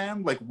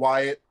Disneyland? Like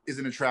why it is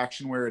an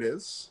attraction where it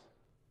is?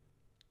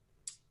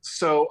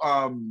 So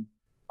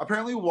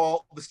apparently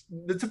Walt,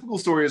 the typical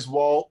story is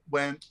Walt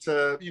went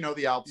to,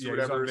 the Alps or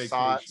whatever,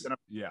 saw it, and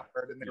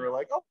they were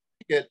like, oh,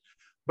 it.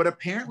 But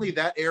apparently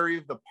that area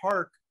of the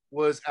park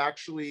was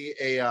actually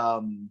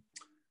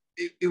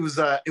it was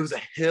a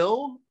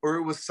hill, or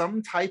it was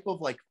some type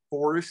of like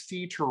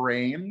foresty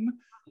terrain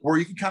where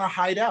you could kind of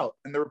hide out.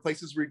 And there were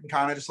places where you can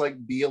kind of just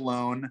like be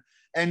alone.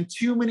 And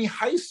too many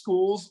high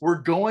schools were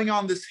going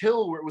on this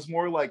hill where it was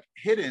more like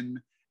hidden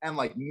and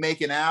like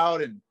making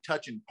out and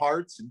touching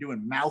parts and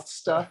doing mouth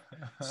stuff.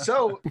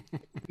 So we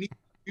need to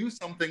do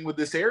something with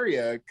this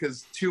area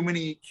because too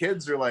many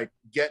kids are like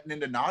getting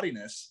into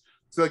naughtiness.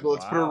 So like, well,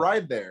 let's put a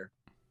ride there.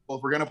 Well,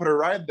 if we're going to put a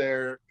ride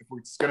there, if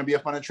it's going to be a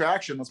fun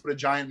attraction, let's put a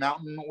giant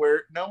mountain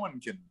where no one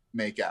can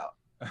make out.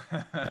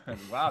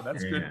 Wow,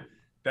 that's good.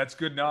 That's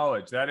good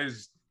knowledge.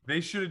 They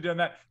should have done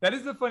that. That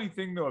is the funny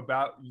thing though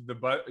about the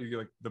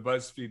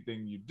BuzzFeed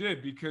thing you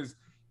did, because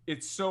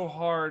it's so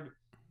hard,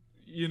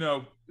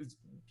 it's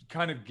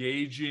kind of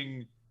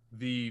gauging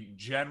the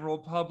general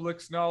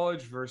public's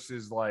knowledge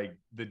versus like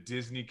the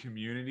Disney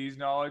community's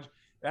knowledge.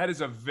 That is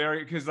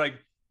because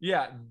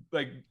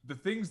the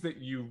things that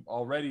you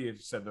already have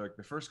said, like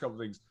the first couple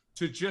of things,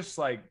 to just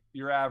like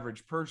your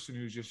average person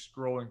who's just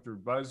scrolling through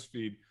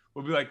BuzzFeed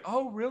will be like,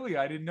 oh, really?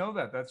 I didn't know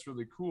that. That's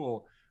really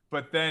cool.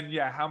 But then,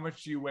 how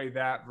much do you weigh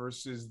that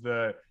versus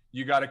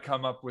you got to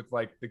come up with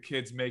like the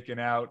kids making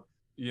out,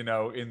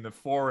 in the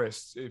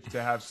forest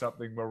to have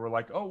something where we're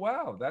like, oh,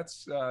 wow,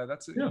 that's that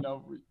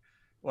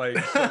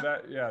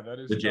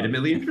is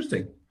legitimately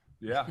interesting.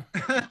 Yeah.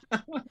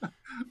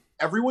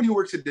 Everyone who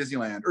works at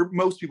Disneyland, or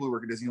most people who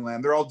work at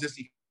Disneyland, they're all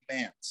Disney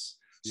fans.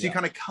 So you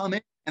kind of come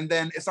in, and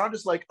then it's not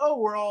just like, oh,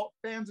 we're all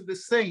fans of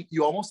this thing.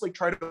 You almost like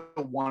try to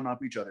one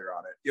up each other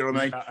on it. You know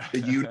what I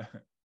mean?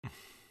 The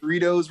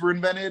Doritos were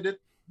invented at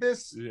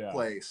this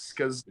place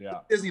because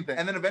Disney thing.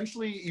 And then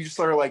eventually you just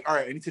start like, all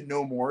right, I need to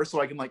know more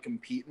so I can like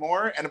compete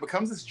more. And it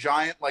becomes this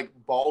giant like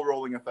ball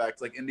rolling effect,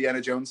 like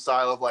Indiana Jones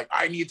style of like,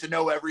 I need to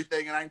know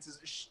everything and I need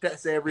to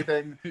say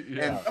everything.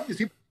 And some of these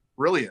people are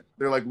brilliant.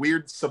 They're like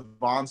weird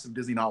savants of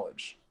Disney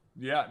knowledge.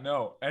 Yeah,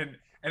 no. And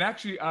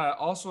actually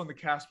also on the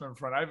cast member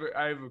front,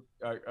 I have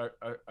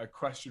a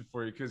question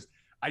for you, because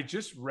I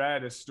just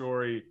read a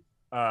story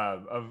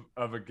of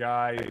a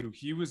guy who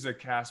he was a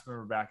cast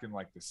member back in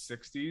like the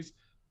 60s.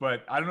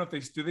 But I don't know if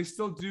they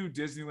still do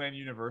Disneyland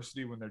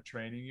University when they're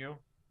training you?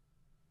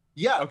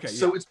 Yeah. Okay.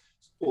 So it's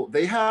cool.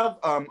 They have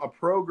a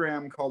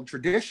program called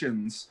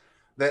Traditions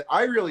that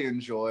I really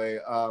enjoy,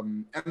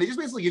 and they just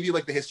basically give you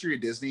like the history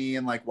of Disney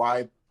and like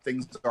why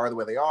things are the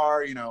way they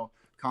are.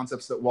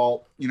 concepts that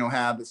Walt,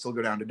 had that still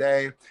go down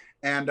today.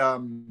 And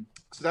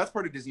so that's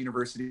part of Disney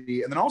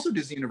University. And then also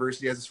Disney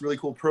University has this really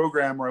cool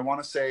program where I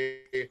want to say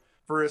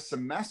for a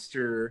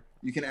semester,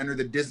 you can enter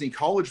the Disney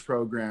College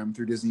program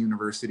through Disney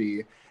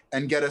University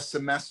and get a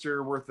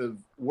semester worth of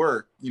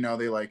work.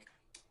 They like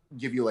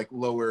give you like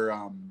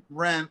lower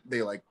rent.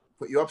 They like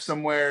put you up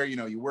somewhere,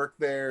 you work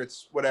there,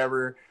 it's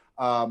whatever.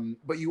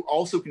 But you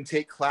also can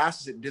take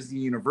classes at Disney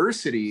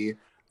University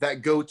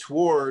that go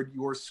toward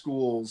your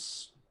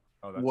school's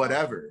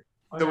whatever.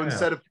 Awesome. So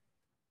instead of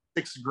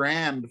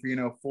 $6,000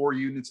 for 4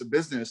 units of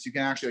business, you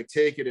can actually like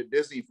take it at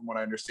Disney, from what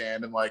I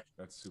understand, and like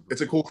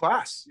it's a cool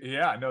class.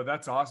 Yeah, no,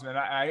 that's awesome. And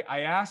I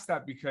asked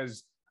that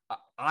because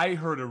I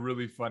heard a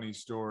really funny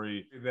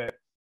story that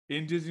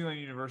in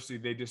Disneyland University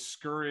they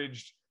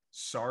discouraged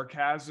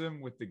sarcasm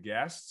with the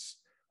guests,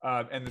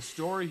 and the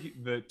story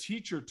the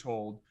teacher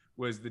told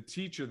was this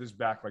is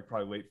back like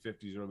probably late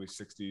 50s, early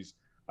 60s,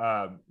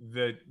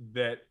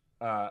 that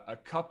a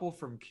couple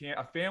from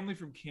a family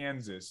from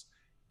Kansas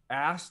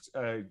asked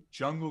a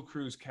Jungle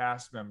Cruise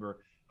cast member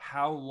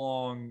how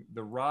long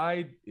the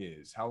ride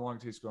is, how long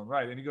it takes to go on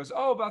ride. And he goes,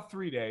 oh, about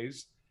 3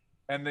 days.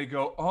 And they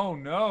go, oh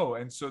no.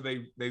 And so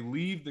they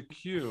leave the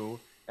queue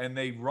and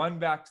they run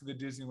back to the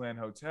Disneyland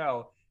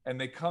hotel, and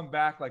they come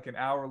back like an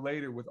hour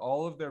later with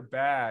all of their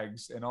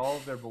bags and all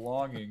of their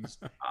belongings.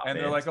 And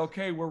they're like,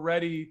 okay, we're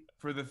ready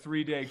for the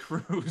 3-day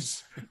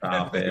cruise.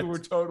 And they were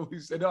totally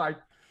said, no,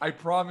 I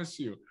promise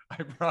you.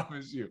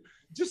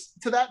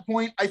 Just to that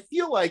point, I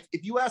feel like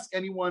if you ask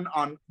anyone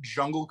on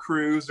Jungle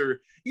Cruise,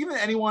 or even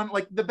anyone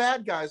like the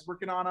bad guys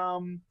working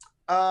on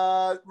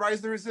Rise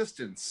of the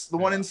Resistance, the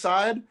one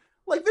inside,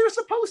 like they're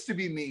supposed to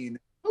be mean,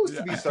 supposed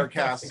to be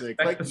sarcastic.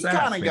 Like you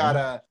kind of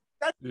gotta.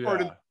 That's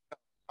part of.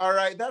 All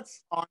right,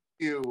 that's on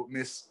you,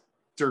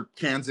 Mr.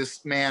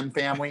 Kansas man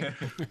family.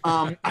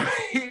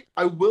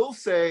 I will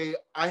say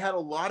I had a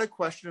lot of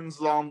questions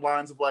along the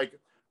lines of like,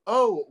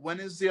 oh, when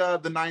is the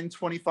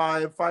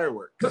 9/25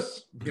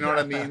 fireworks? You know what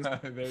I mean?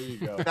 There you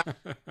go.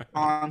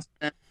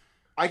 Constant.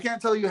 I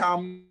can't tell you how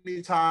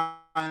many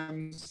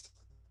times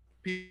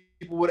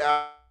people would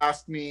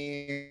ask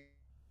me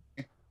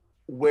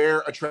where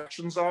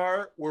attractions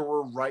are, where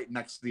we're right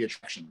next to the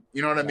attraction.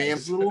 You know what I mean?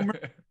 It's a little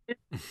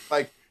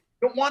like,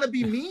 you don't want to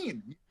be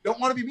mean. But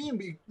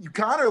you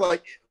kind of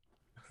like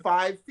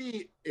 5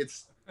 feet.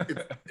 It's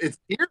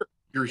here.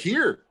 You're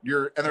here.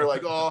 And they're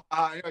like, oh,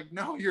 like,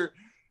 no, you're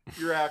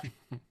actually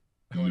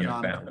going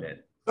on. Found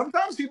it.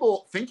 Sometimes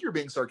people think you're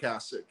being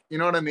sarcastic. You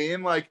know what I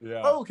mean? Like,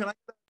 oh, can I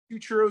get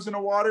 2 churros in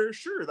a water?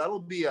 Sure, that'll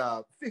be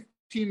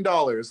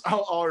 $15. Oh,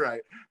 all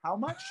right. How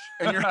much?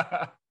 And you're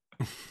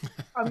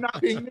I'm not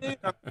being mean.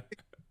 I'm being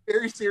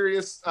very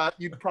serious.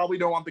 You probably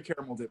don't want the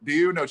caramel dip. Do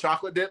you? No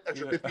chocolate dip?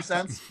 Extra 50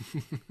 cents?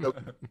 No,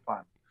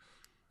 fine.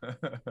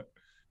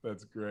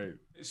 That's great.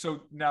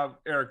 So now,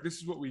 Eric, this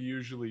is what we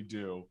usually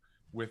do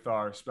with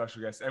our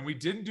special guests, and we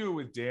didn't do it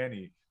with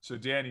Danny. So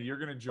Danny, you're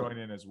going to join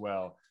in as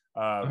well.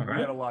 We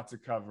had a lot to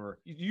cover.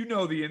 You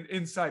know the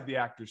inside the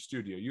actor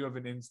studio. You have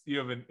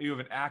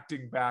an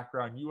acting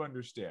background. You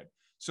understand.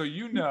 So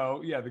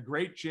the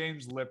great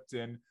James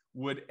Lipton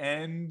would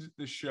end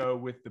the show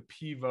with the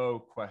Pivo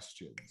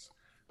questions.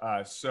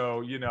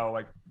 So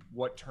like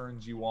what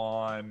turns you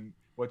on,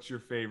 what's your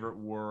favorite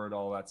word,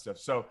 all that stuff.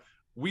 So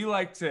we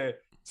like to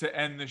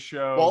end the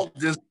show. Walt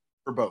Disney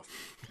for both.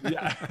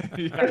 Yeah,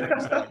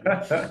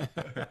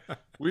 exactly.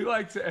 We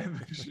like to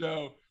end the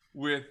show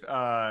with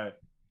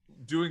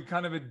doing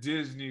kind of a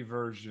Disney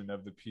version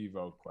of the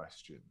Pivo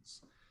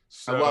questions.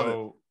 So, I love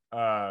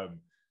it.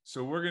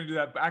 So we're gonna do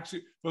that.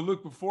 But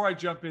Luke, before I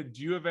jump in,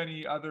 do you have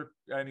any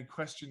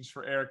questions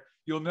for Eric?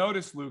 You'll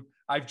notice, Luke,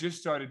 I've just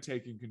started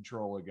taking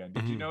control again.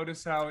 Did you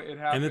notice how it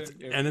happened?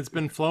 And it's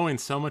been flowing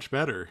so much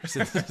better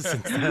since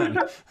then.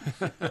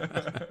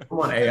 Come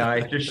on,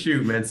 AI, just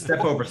shoot, man. Step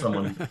over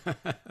someone.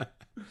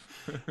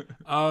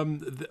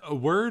 A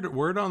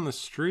word on the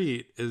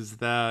street is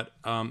that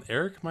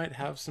Eric might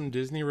have some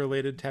Disney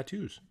related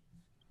tattoos.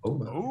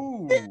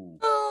 Oh,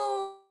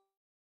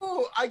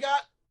 I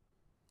got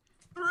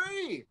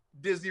 3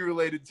 Disney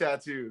related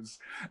tattoos.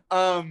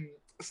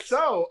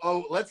 So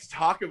let's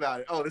talk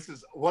about it. Oh,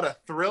 what a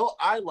thrill.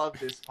 I love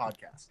this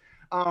podcast.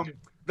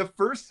 The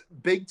first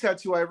big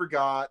tattoo I ever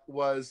got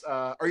was,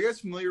 are you guys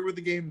familiar with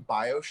the game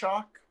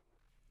BioShock?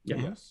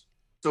 yes.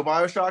 So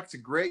BioShock's a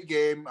great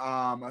game.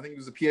 I think it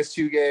was a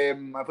PS2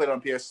 game. I played it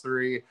on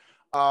PS3.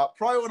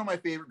 Probably one of my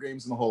favorite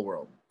games in the whole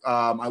world.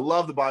 I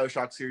love the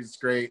BioShock series. It's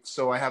great.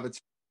 So I have a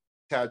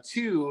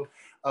tattoo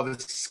of a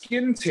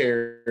skin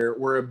tear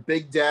where a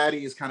big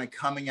daddy is kind of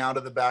coming out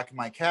of the back of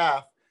my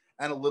calf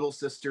and a little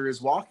sister is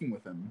walking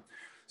with him.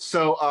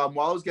 So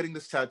while I was getting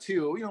this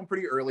tattoo,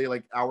 pretty early,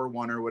 like hour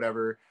 1 or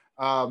whatever,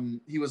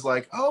 he was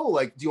like, oh,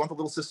 like, do you want the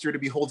little sister to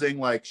be holding,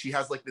 like, she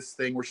has like this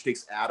thing where she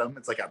takes Adam.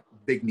 It's like a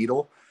big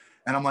needle.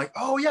 And I'm like,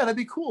 oh yeah, that'd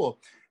be cool.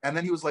 And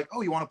then he was like,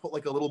 oh, you want to put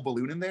like a little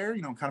balloon in there?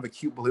 Kind of a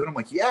cute balloon. I'm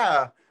like,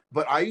 yeah,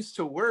 but I used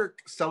to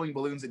work selling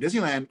balloons at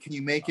Disneyland. Can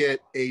you make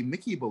it a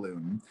Mickey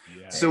balloon?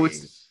 Yes. So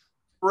it's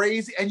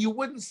crazy. And you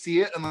wouldn't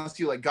see it unless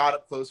you like got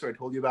up close or I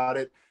told you about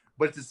it.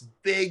 but it's this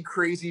big,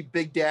 crazy,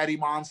 big daddy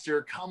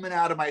monster coming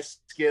out of my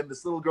skin.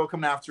 This little girl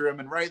coming after him,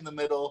 and right in the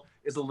middle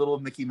is a little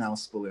Mickey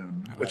Mouse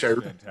balloon, which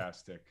That's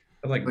fantastic.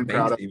 I was like I'm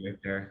proud of. Banksy right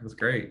there. That's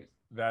great.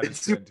 That is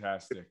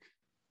fantastic.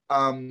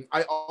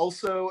 I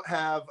also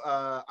have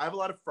I have a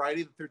lot of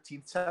Friday the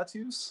 13th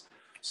tattoos.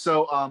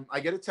 So I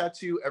get a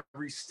tattoo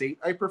every state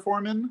I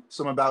perform in.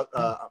 So I'm about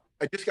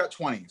I just got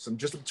 20, so I'm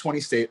just at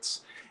 20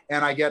 states,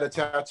 and I get a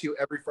tattoo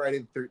every Friday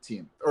the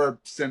 13th, or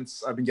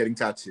since I've been getting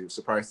tattoos.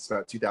 So probably it's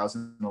about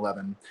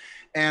 2011.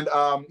 And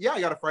yeah,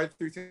 I got a Friday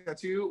the 13th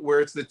tattoo where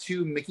it's the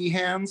two Mickey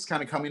hands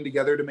kind of coming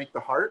together to make the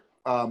heart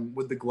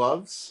with the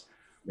gloves.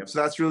 Yep.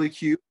 So that's really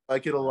cute. I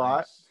like it a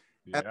lot.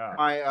 Yeah. And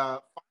my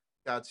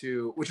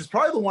tattoo, which is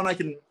probably the one I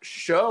can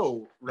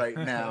show right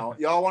now.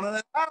 Y'all want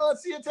to?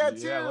 Let's see a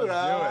tattoo.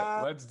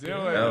 Yeah, let's do it.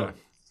 Oh,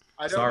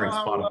 I don't sorry, know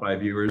how Spotify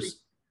viewers.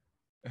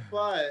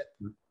 but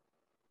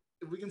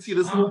if we can see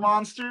this little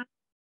monster,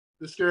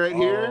 this guy right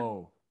here.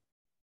 Oh.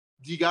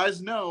 Do you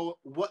guys know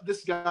what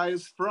this guy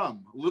is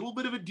from? A little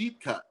bit of a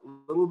deep cut.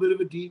 A little bit of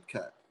a deep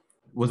cut.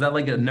 Was that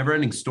like a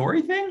never-ending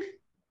story thing?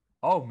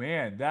 Oh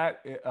man,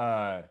 that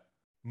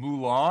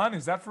Mulan,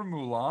 is that from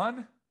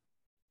Mulan?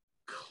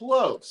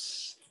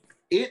 Close.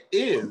 It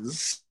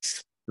is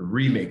The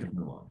remake of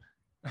Mulan.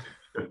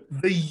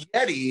 the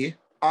Yeti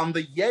on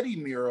the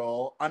Yeti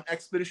mural on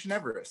Expedition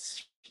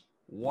Everest.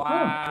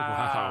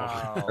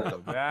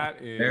 Wow.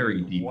 That is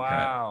Very deep cut.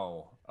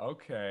 wow.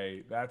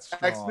 Okay, that's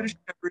strong. Expedition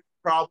Everest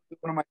is probably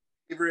one of my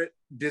favorite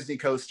Disney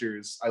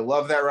coasters. I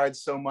love that ride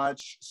so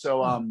much.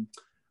 So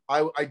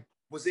I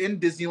was in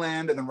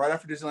Disneyland, and then right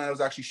after Disneyland, I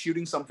was actually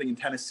shooting something in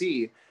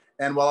Tennessee.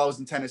 And while I was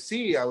in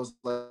Tennessee, I was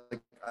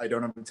like, I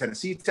don't have a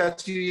Tennessee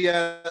tattoo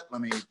yet.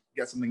 Let me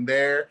get something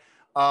there.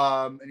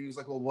 And he was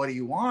like, well, what do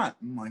you want?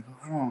 I'm like,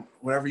 I don't,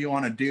 whatever you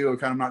want to do. I'm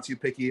kind of not too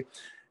picky.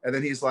 And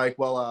then he's like,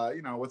 well,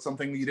 you know, what's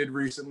something you did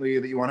recently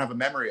that you want to have a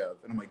memory of?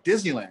 And I'm like,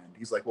 Disneyland.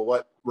 He's like, well,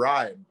 what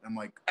ride? I'm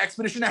like,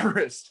 Expedition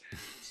Everest.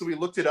 So we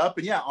looked it up,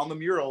 and yeah, on the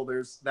mural,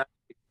 there's that.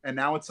 And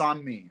now it's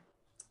on me.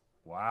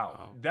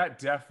 Wow. That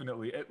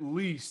definitely, at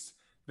least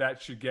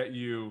that should get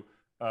you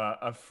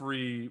a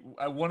free,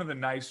 one of the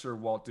nicer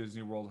Walt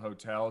Disney World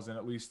hotels, and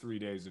at least 3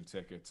 days of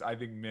tickets. I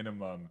think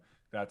minimum,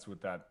 that's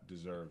what that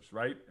deserves,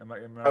 right? Am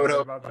I would right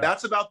hope about that?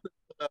 that's about the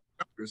Jungle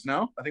Cruise.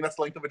 No, I think that's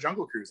the length of a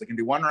Jungle Cruise. I can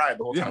do one ride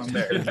the whole time I'm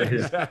there.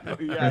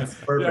 Exactly. Yeah. That's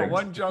perfect. Yeah.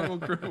 One Jungle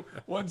Cruise,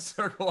 one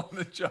circle on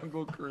the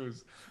Jungle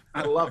Cruise.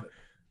 I love it.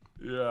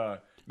 Yeah.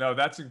 No,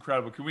 that's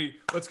incredible.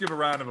 Let's give a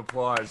round of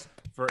applause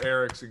for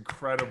Eric's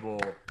incredible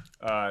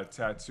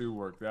tattoo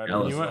work. That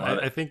Yeah, is, You know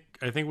what? I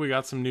think we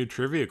got some new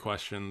trivia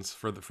questions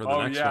for the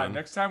next yeah. one.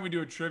 Next time we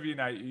do a trivia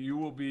night, you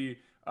will be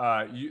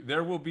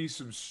there will be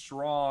some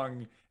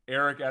strong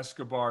Erik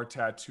Escobar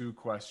tattoo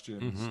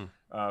questions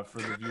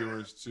for the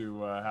viewers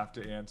to have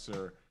to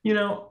answer. You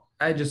know,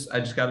 I just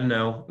got to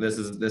know,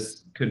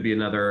 this could be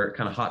another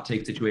kind of hot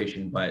take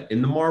situation, but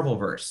in the Marvel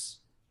verse,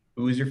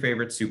 who is your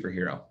favorite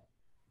superhero?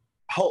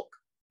 Hulk,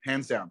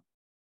 hands down.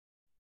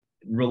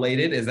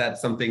 Related? Is that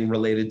something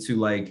related to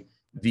like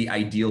the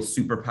ideal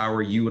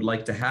superpower you would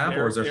like to have,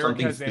 or is there Eric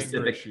something has anger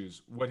specific?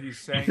 issues. What he's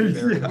saying is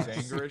Eric has Yeah.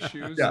 anger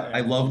issues. Yeah,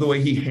 I love the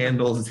way he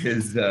handles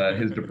his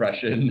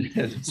depression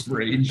and his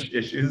rage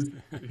issues.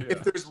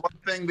 If there's one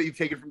thing that you've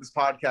taken from this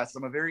podcast,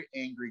 I'm a very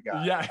angry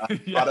guy.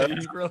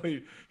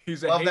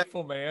 He's a Love that.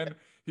 hateful man.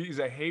 He's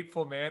a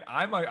hateful man.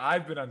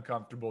 I've been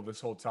uncomfortable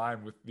this whole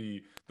time with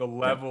the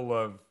level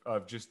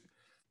of just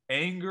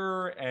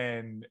anger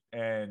and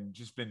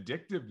just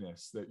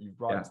vindictiveness that you've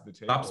brought to the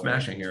table. Stop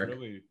smashing, It's Erik.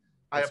 really,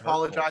 I it's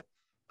apologize. hurtful.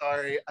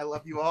 Sorry. I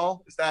love you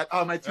all. Is that,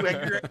 am I too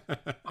angry?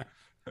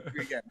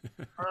 Again.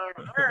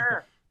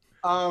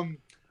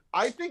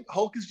 I think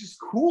Hulk is just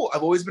cool.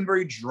 I've always been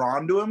very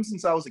drawn to him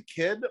since I was a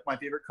kid. My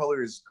favorite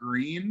color is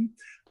green.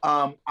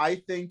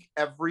 I think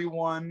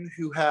everyone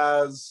who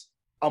has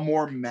a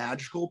more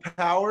magical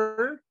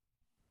power,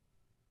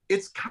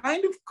 it's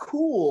kind of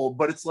cool,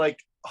 but it's like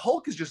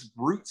Hulk is just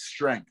brute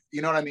strength.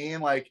 You know what I mean?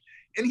 Like,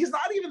 and he's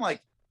not even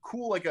like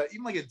cool, like a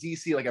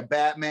DC, like a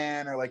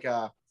Batman, or like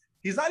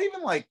he's not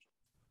even like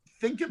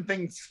thinking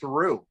things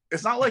through.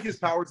 It's not like his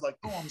power's like,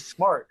 oh, I'm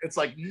smart. It's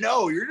like,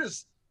 no, you're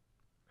just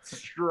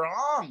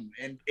strong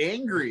and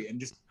angry and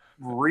just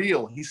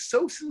real. He's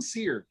so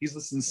sincere. He's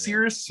the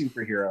sincerest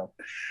superhero.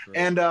 Sure.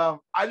 And I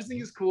just think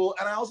he's cool.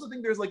 And I also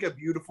think there's like a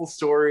beautiful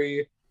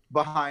story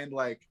behind,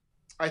 like,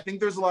 I think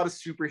there's a lot of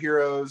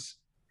superheroes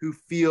who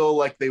feel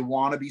like they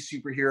want to be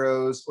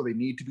superheroes or they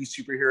need to be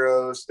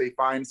superheroes. They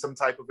find some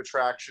type of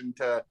attraction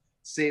to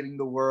saving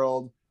the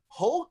world.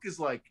 Hulk is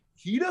like,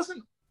 he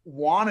doesn't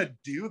want to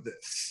do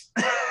this.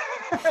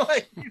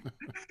 Like,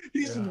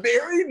 he's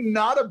very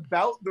not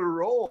about the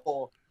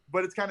role,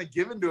 but it's kind of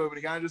given to him, and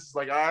he kind of just is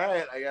like, all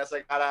right, I guess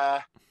I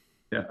gotta.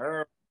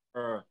 Yeah.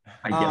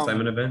 I guess I'm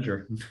an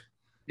Avenger.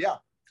 Yeah,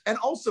 and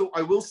also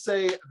I will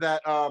say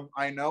that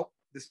I know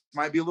this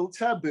might be a little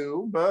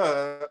taboo,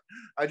 but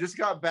I just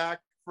got back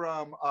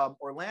from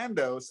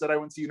Orlando. Said I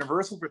went to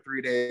Universal for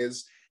 3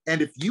 days, and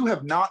if you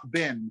have not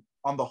been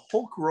on the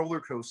Hulk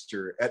roller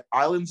coaster at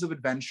Islands of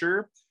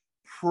Adventure,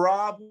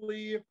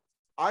 probably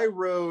I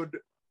rode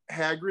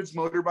Hagrid's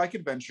Motorbike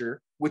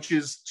Adventure, which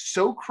is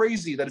so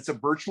crazy that it's a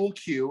virtual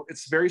queue.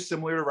 It's very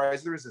similar to Rise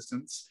of the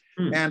Resistance.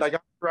 And I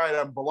got to ride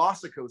on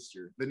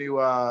Velocicoaster, the new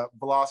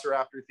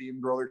Velociraptor themed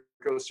roller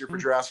coaster for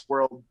Jurassic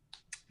World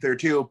there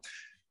too.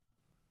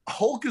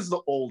 Hulk is the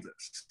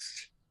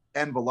oldest,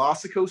 and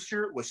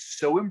Velocicoaster was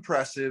so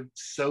impressive,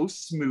 so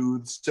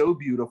smooth, so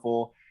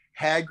beautiful.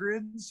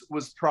 Hagrid's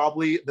was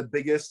probably the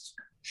biggest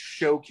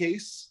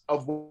showcase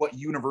of what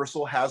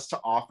Universal has to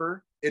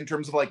offer in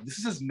terms of like, this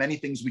is as many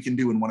things we can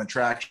do in one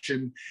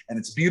attraction, and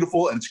it's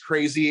beautiful and it's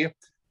crazy.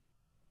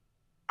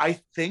 I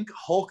think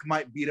Hulk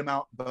might beat him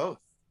out both.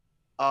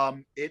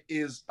 It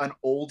is an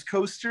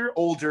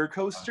older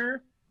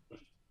coaster,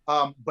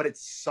 but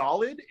it's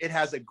solid. It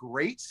has a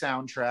great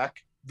soundtrack.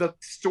 The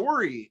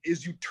story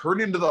is you turn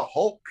into the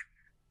Hulk.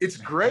 It's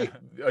great.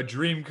 A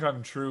dream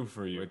come true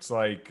for you. It's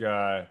like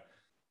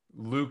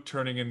Luke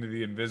turning into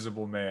the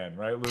Invisible Man,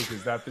 right, Luke?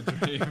 Is that the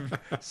dream?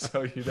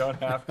 So you don't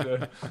have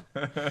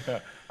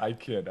to. I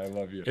kid. I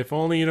love you. If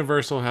only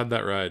Universal had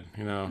that ride,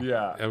 you know.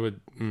 Yeah. I would.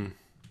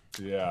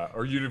 Yeah,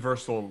 or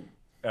Universal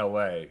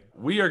LA.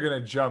 We are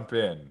going to jump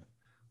in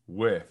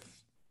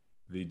with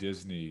the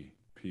Disney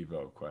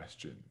Pivo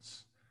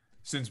questions.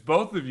 Since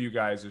both of you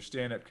guys are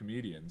stand-up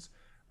comedians,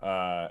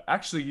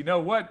 actually, you know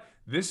what?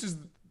 This is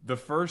the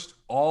first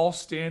all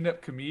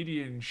stand-up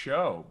comedian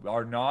show.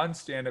 Our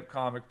non-stand-up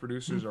comic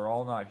producers are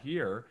all not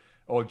here.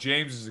 Oh,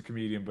 James is a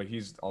comedian, but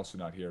he's also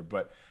not here.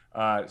 But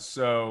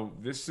so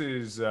this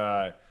is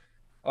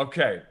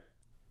okay.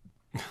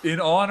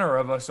 In honor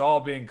of us all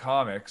being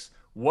comics,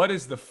 what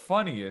is the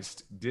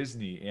funniest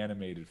Disney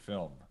animated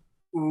film?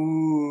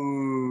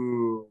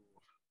 Ooh,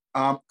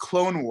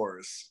 Clone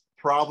Wars.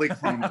 Probably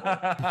Clone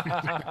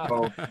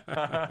Wars.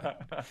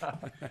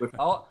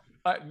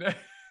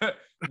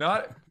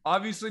 Not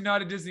obviously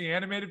not a Disney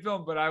animated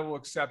film, but I will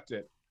accept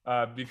it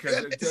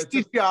because it's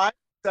CGI,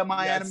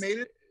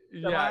 semi-animated.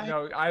 Yeah,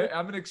 no,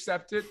 I'm gonna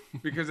accept it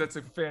because that's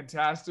a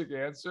fantastic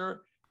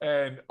answer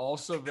and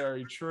also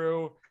very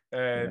true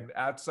and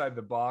outside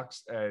the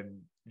box. And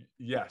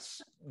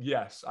yes,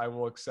 I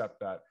will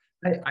accept that.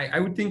 I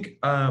would think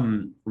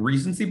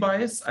recency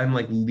bias. I'm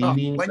like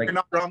leaning. Like, you're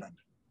not wrong.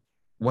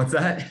 What's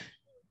that?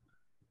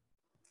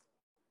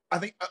 I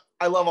think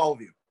I love all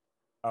of you.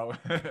 Oh,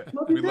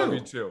 we love you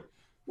too.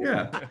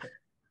 Yeah.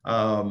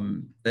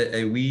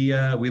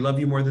 We love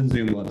you more than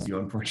Zoom loves you,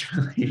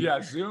 unfortunately.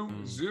 Yeah,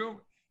 Zoom.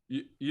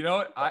 You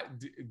know what?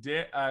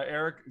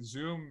 Eric,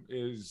 Zoom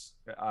is,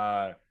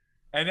 and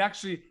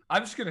actually,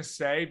 I'm just gonna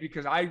say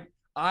because I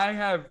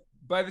have,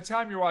 by the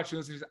time you're watching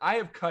this, I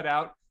have cut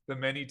out the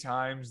many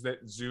times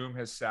that Zoom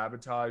has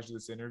sabotaged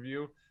this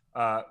interview.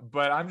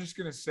 But I'm just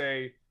gonna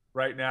say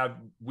right now,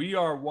 we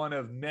are one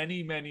of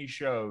many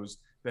shows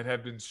that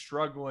have been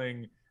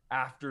struggling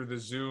after the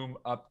Zoom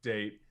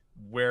update,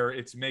 where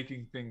it's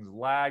making things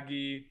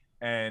laggy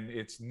and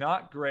it's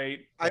not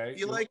great. Okay? I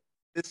feel like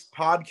this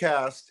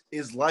podcast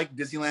is like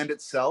Disneyland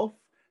itself,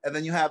 and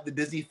then you have the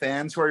Disney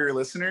fans who are your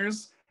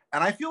listeners.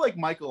 And I feel like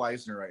Michael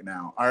Eisner right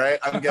now. All right,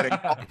 I'm getting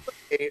all the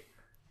hate,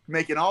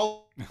 making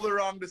all the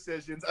wrong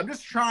decisions. I'm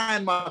just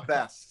trying my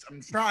best.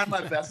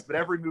 But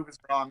every move is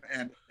wrong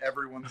and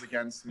everyone's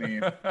against me.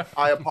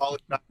 I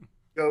apologize.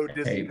 Go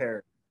Disney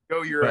Paris.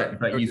 Go Europe.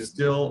 But you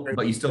still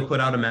put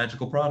out a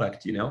magical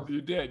product, you know?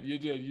 You did.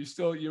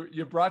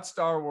 You brought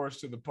Star Wars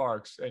to the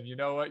parks, and you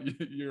know what? We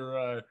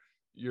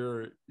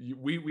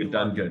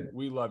done good.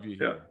 We love you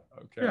here.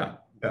 Yeah.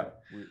 Okay.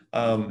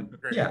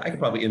 Yeah. I could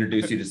probably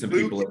introduce you to some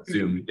people at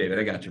Zoom, David.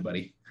 I got you,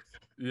 buddy.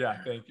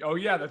 Yeah, thank you. Oh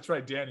yeah, that's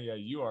right, Danny. Yeah,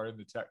 you are in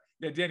the tech.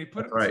 Yeah, Danny,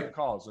 put in some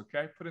calls,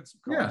 okay? Put in some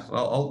calls. Yeah,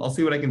 well, I'll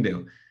see what I can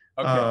do.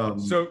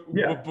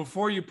 Okay.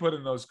 Before you put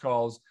in those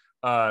calls,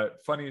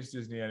 funniest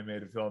Disney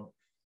animated film.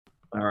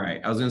 All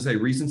right. I was going to say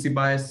recency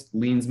bias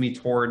leans me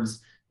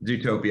towards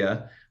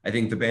Zootopia. I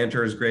think the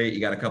banter is great. You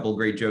got a couple of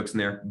great jokes in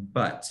there,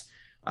 but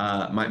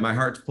my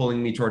heart's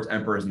pulling me towards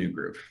Emperor's New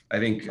Groove. I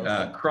think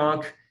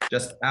Kronk,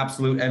 just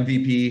absolute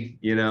MVP.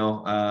 You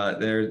know,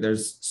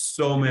 there's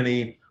so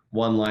many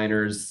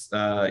one-liners.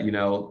 You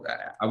know,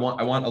 I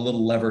want a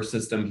little lever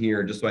system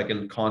here just so I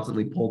can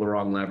constantly pull the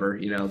wrong lever.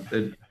 You know,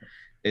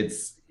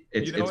 it's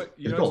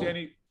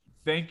Danny,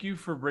 thank you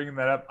for bringing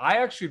that up. I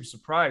actually am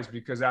surprised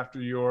because after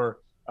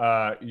your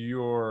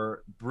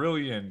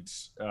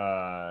brilliant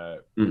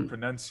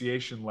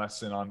pronunciation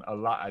lesson on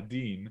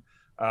Aladdin,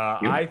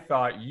 I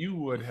thought you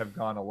would have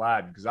gone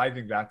Aladdin because I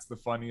think that's the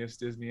funniest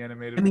Disney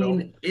animated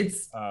film.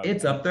 It's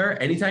up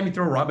there. Anytime you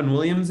throw Robin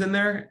Williams in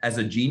there as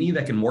a genie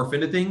that can morph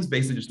into things,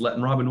 basically just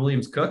letting Robin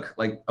Williams cook,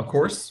 like, of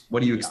course,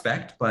 what do you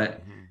expect?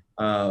 But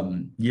I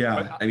mean,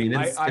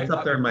 it's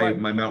up there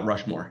in my Mount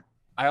Rushmore.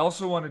 I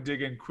also want to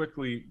dig in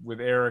quickly with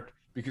Eric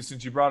because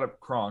since you brought up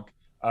Kronk,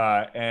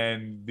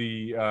 and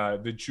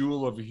the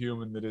jewel of a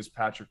human that is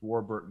Patrick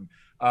Warburton.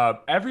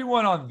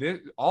 Everyone on this,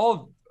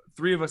 all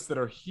three of us that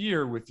are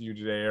here with you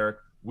today, Eric,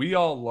 we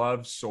all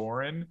love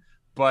Soren,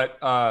 but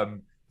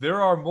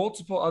there are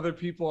multiple other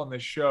people on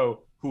this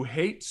show who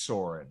hate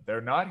Soren.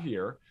 They're not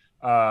here.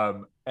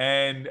 How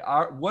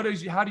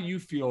do you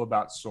feel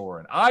about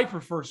soaring? I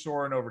prefer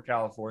soaring over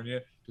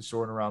California to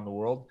soaring around the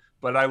world,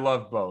 but I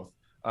love both.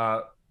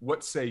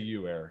 What say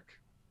you, Eric?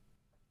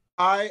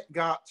 I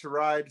got to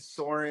ride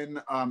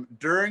Soarin'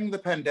 during the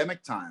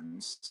pandemic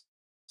times,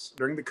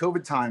 during the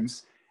COVID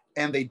times,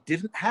 and they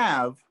didn't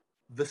have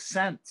the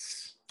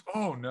scents.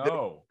 Oh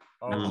no!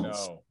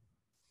 No!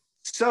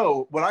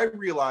 So what I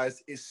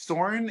realized is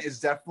Soarin' is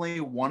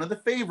definitely one of the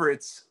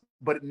favorites,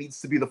 but it needs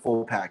to be the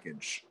full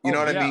package. You know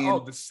what I mean? Oh,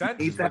 the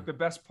scent is like the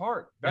best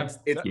part.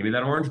 Give me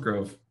that Orange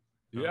Grove.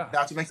 Yeah,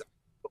 that's what makes it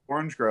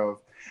Orange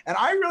Grove. And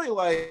I really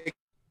like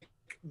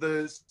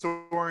the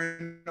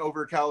soaring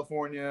over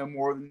California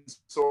more than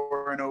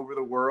soaring over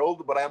the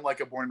world, but I'm like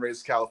a born and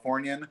raised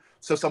Californian,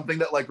 so something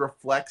that like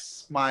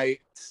reflects my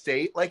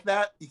state like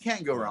that, you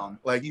can't go wrong.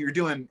 Like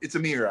it's a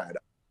me ride.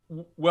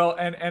 Well,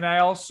 and I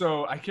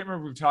also, I can't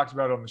remember if we've talked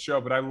about it on the show,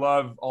 but I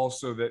love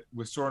also that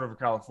with soaring over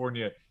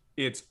California,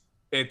 it's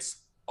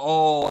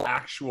all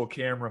actual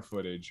camera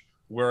footage,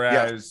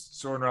 whereas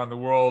soaring around the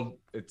world,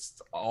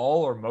 it's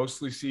all or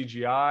mostly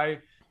CGI.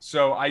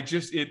 So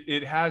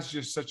it has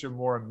just such a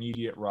more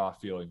immediate raw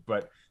feeling.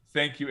 But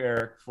thank you,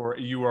 Eric,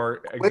 you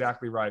are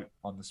exactly right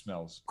on the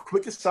smells.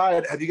 Quick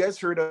aside, have you guys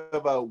heard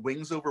of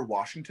Wings Over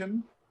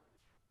Washington?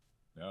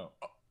 No.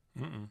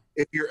 Mm-mm.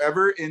 If you're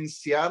ever in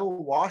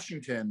Seattle,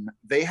 Washington,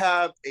 they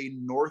have a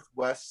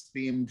Northwest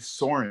themed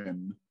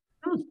Soarin'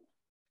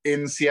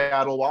 in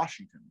Seattle,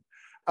 Washington.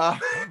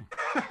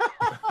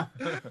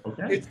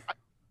 It's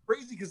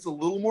crazy because it's a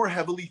little more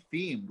heavily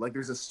themed. Like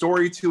there's a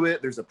story to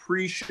it. There's a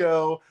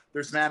pre-show.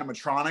 There's some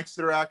animatronics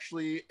that are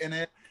actually in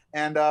it.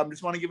 And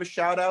just want to give a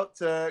shout out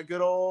to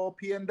good old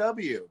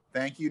PNW.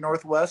 Thank you,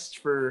 Northwest,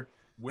 for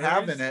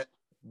having it.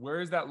 Where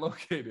is that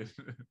located?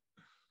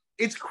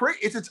 It's great.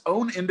 It's its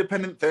own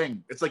independent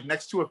thing. It's like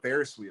next to a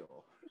Ferris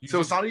wheel.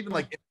 It's not even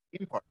like a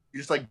theme park.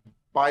 You just like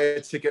buy a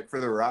ticket for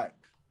the ride.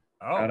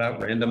 Oh,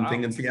 random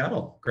thing in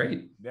Seattle.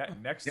 Great.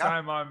 Next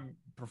time I'm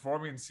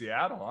performing in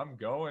Seattle, I'm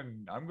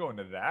going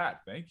to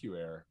that. Thank you,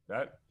 Eric.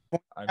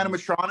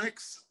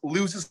 Animatronics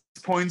loses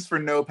points for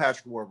no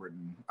Patrick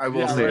Warburton. I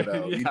will say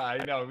though. Yeah,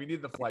 I know. We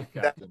need the flight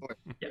captain.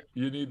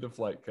 You need the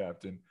flight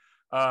captain.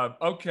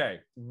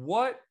 Okay.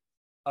 What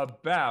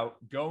about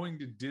going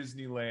to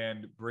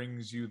Disneyland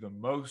brings you the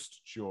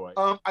most joy?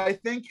 I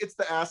think it's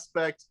the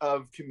aspect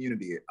of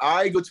community.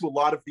 I go to a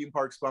lot of theme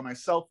parks by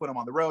myself when I'm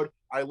on the road.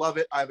 I love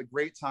it. I have a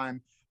great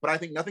time. But I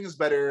think nothing is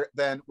better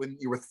than when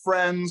you're with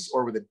friends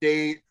or with a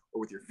date or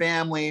with your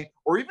family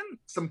or even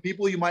some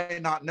people you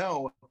might not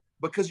know,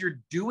 because you're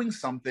doing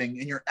something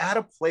and you're at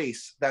a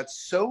place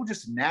that's so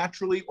just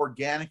naturally,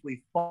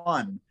 organically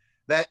fun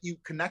that you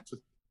connect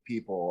with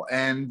people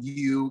and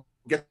you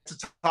get to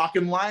talk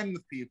in line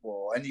with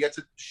people and you get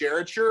to share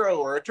a churro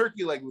or a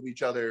turkey leg with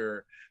each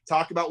other,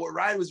 talk about what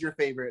ride was your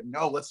favorite.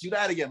 No, let's do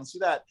that again. Let's do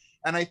that.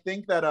 And I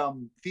think that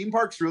theme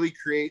parks really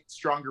create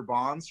stronger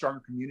bonds,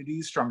 stronger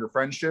communities, stronger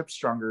friendships,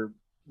 stronger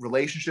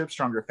relationships,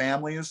 stronger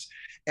families.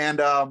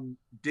 And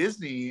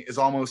Disney is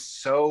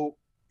almost so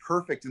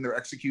perfect in their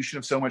execution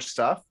of so much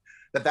stuff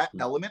that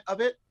element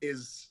of it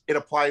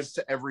applies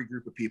to every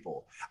group of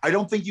people. I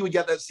don't think you would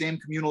get that same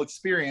communal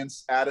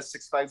experience at a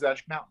Six Flags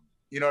Magic Mountain.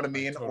 You know what I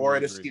mean? Totally or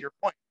at a Cedar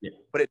Point. Yeah.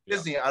 But at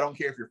Disney, I don't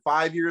care if you're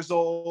 5 years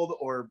old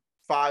or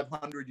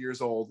 500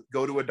 years old,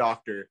 go to a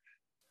doctor.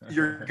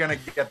 You're going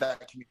to get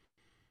that community.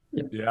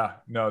 Yeah,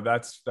 no,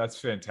 that's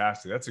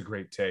fantastic. That's a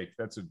great take.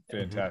 That's a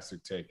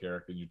fantastic take,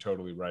 Eric, and you're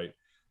totally right.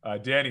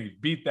 Danny,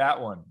 beat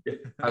that one.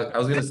 I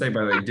was going to say,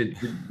 by the way,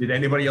 did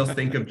anybody else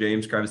think of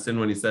James Crevison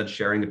when he said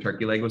sharing a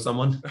turkey leg with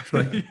someone?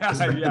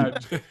 Yeah.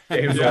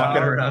 James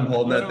walking around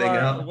holding that thing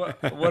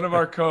out. One of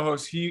our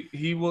co-hosts,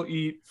 he will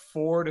eat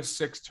 4 to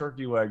 6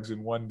 turkey legs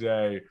in one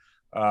day,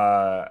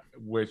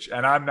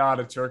 and I'm not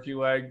a turkey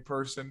leg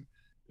person.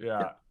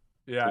 Yeah.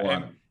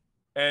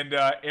 And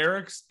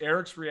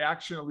Eric's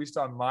reaction, at least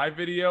on my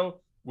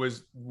video,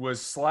 was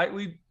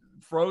slightly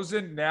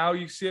frozen. Now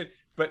you see it.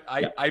 But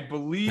I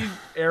believe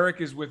Eric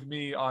is with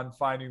me on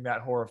finding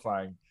that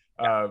horrifying.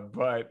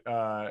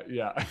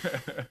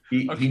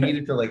 He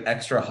needed to like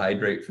extra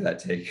hydrate for that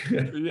take.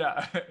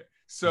 Yeah.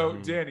 So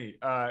Danny,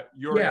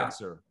 your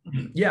answer.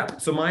 Yeah.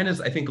 So mine is,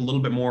 I think, a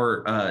little bit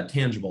more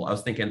tangible. I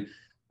was thinking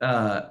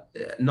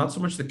not so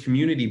much the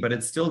community, but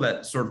it's still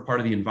that sort of part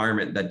of the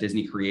environment that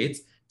Disney creates.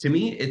 To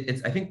me,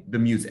 it's I think the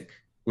music,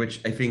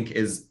 which I think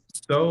is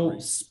so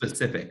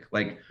specific.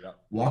 Like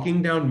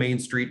walking down Main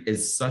Street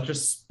is such a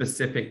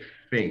specific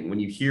thing. When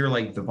you hear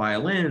like the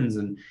violins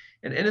and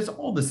it's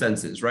all the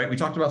senses, right? We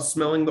talked about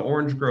smelling the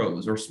orange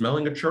groves or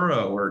smelling a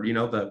churro or,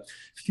 the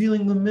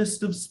feeling the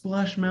mist of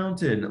Splash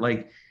Mountain.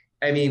 Like,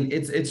 I mean,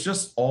 it's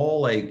just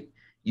all like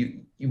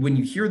you when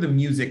you hear the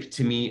music,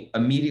 to me,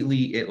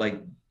 immediately it like,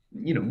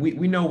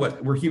 we know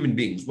we're human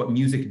beings, what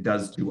music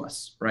does to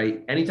us,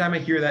 right? Anytime I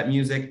hear that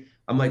music,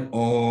 I'm like,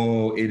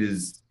 oh, it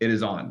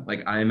is on.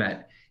 Like I'm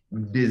at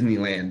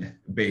Disneyland,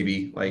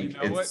 baby. Like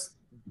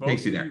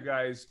both of you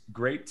guys,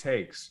 great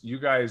takes. You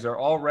guys are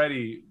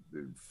already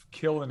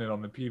killing it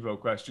on the Pivo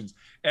questions.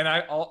 And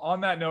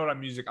on that note on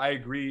music, I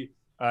agree.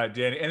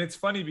 Danny. And it's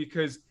funny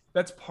because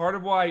that's part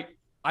of why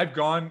I've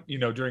gone,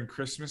 during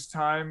Christmas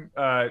time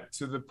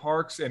to the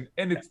parks, and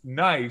it's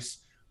nice.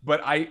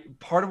 But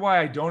part of why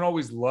I don't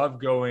always love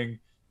going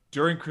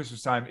during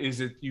Christmas time is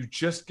that you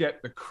just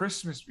get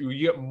you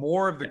get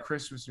more of the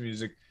Christmas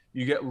music,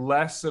 you get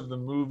less of the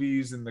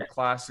movies and the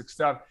classic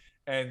stuff.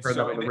 And so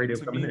the radio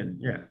coming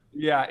in,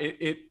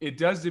 it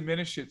does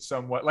diminish it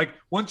somewhat. Like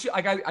once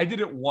I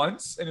did it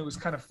once, and it was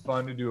kind of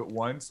fun to do it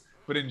once.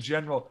 But in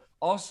general,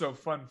 also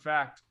fun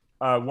fact,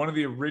 one of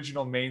the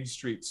original Main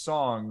Street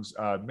songs,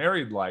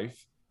 "Married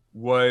Life,"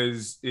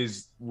 was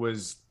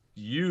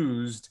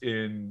used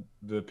in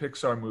the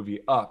Pixar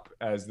movie Up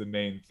as the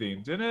main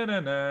theme. That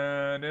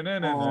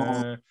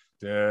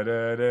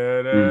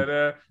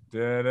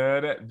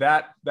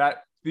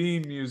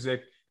theme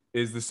music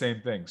is the same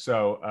thing.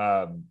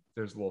 So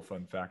there's a little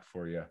fun fact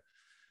for you.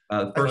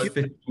 First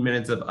 15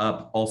 minutes of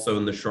Up, also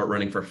in the short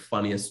running for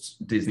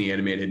funniest Disney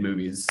animated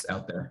movies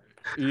out there.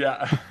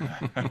 Yeah.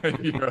 Yeah,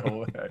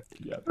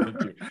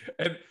 thank you.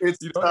 And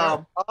it's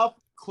Up,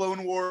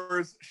 Clone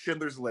Wars,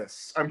 Schindler's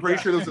List. I'm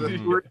pretty sure those are the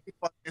three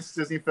funniest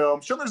Disney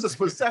films. Schindler's List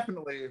was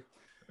definitely,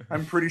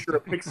 I'm pretty sure,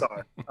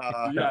 Pixar.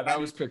 That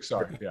was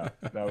Pixar. Yeah,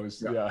 that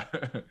was,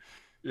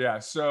 yeah.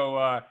 So,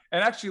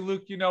 and actually,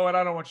 Luke, you know what?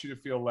 I don't want you to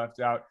feel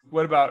left out.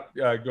 What about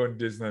going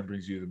to Disneyland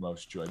brings you the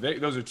most joy?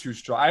 Those are two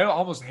strong. I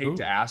almost hate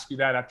to ask you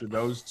that after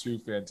those two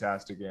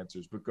fantastic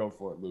answers, but go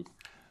for it, Luke.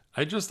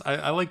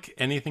 I like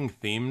anything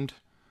themed,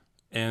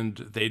 and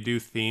they do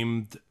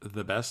themed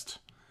the best.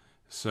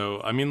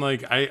 So, I mean,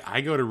 like,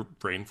 I go to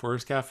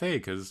Rainforest Cafe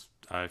because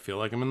I feel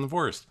like I'm in the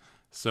forest.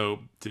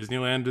 So,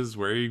 Disneyland is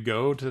where you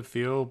go to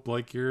feel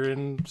like you're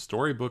in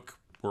storybook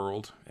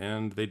world,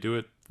 and they do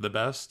it the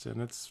best,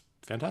 and it's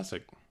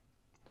fantastic.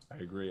 I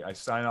agree. I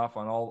sign off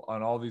on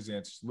all these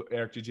answers.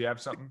 Eric, did you have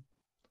something?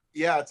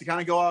 Yeah, to kind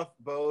of go off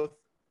both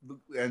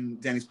Luke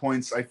and Danny's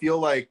points, I feel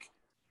like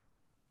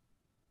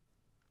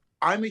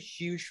I'm a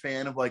huge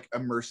fan of like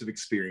immersive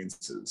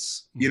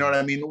experiences. You know what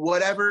I mean?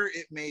 Whatever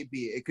it may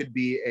be. It could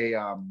be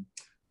a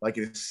like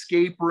an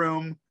escape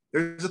room.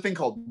 There's a thing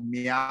called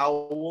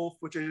Meow Wolf,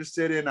 which I just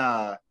did in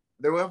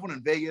they have one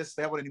in Vegas,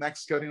 they have one in New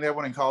Mexico, I think they have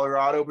one in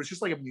Colorado, but it's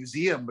just like a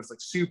museum, but it's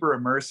like super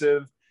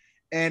immersive.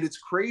 And it's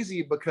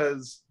crazy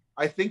because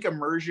I think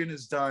immersion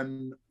is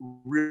done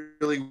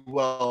really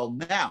well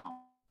now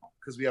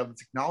because we have the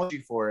technology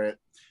for it.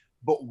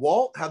 But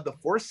Walt had the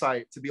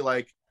foresight to be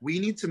like, we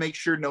need to make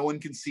sure no one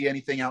can see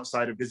anything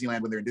outside of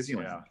Disneyland when they're in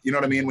Disneyland. Yeah. You know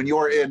what I mean? When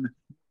you're in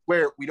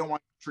Square, we don't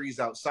want trees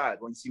outside.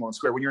 We want to see one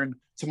Square. When you're in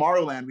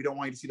Tomorrowland, we don't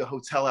want you to see the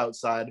hotel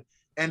outside.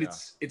 And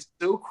it's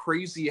so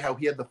crazy how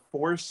he had the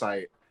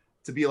foresight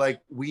to be like,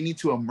 we need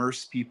to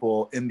immerse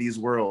people in these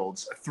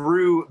worlds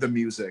through the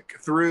music,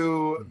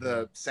 through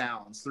the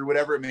sounds, through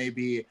whatever it may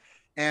be.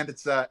 And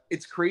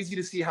it's crazy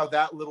to see how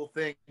that little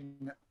thing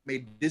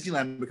made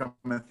Disneyland become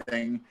a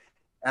thing.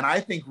 And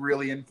I think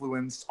really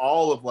influenced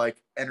all of like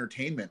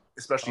entertainment,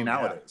 especially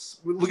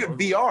nowadays. Look at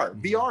VR.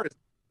 VR is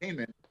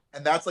entertainment.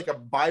 And that's like a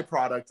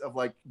byproduct of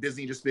like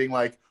Disney just being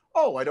like,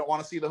 oh, I don't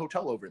want to see the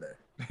hotel over there.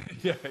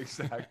 Yeah,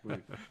 exactly.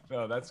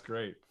 No, that's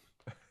great.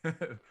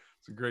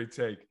 It's a great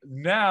take.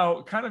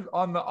 Now, kind of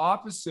on the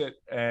opposite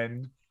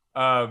end,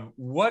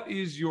 what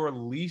is your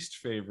least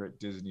favorite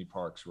Disney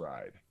Parks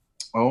ride?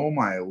 Oh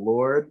my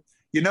Lord.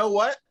 You know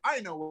what?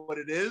 I know what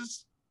it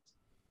is.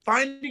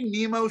 Finding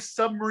Nemo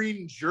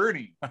Submarine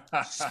Journey.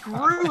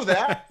 Screw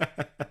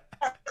that.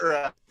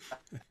 A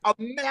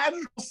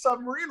magical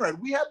submarine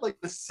ride. We had like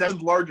the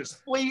 7th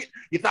largest fleet.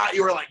 You thought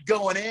you were like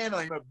going in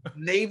like a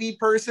Navy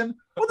person.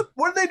 What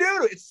did they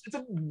do? It's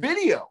a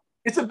video.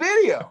 It's a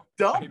video.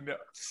 Dumb.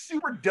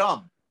 Super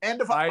dumb.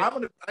 And if I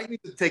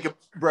need to take a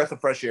breath of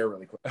fresh air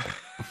really quick.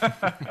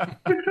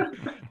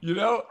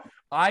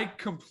 I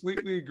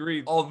completely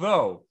agree.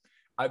 Although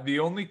the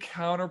only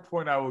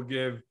counterpoint I will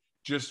give,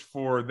 just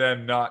for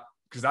them not,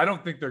 because I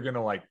don't think they're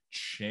gonna like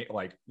change,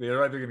 like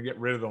they're either gonna get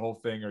rid of the whole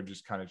thing or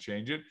just kind of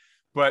change it.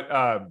 But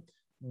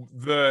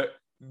the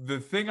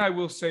thing I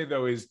will say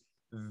though is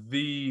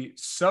the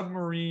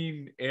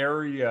submarine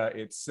area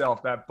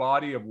itself, that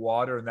body of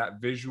water and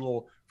that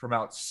visual from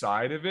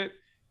outside of it,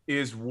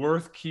 is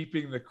worth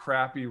keeping the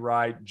crappy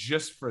ride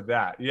just for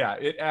that. Yeah,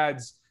 it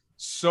adds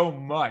so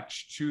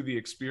much to the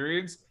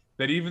experience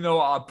that even though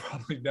I'll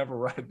probably never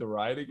ride the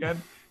ride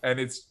again, and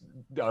it's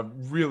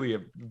really a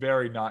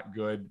very not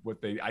good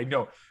I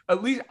know,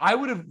 at least I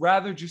would have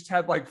rather just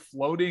had like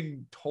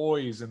floating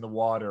toys in the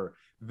water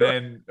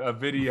than a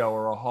video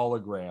or a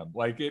hologram.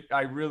 Like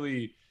I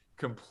really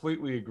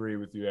completely agree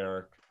with you,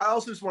 Eric. I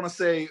also just want to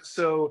say,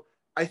 so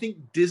I think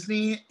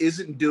Disney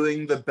isn't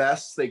doing the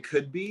best they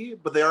could be,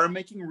 but they are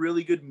making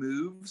really good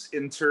moves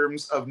in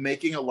terms of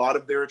making a lot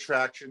of their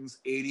attractions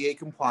ADA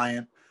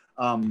compliant,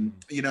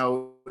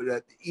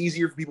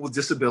 easier for people with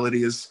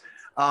disabilities.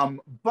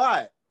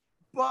 But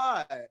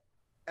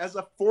as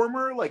a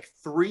former like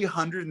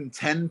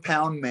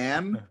 310-pound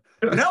man,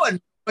 you know how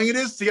annoying it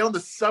is to get on the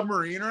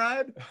submarine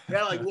ride?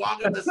 Yeah, like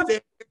walking the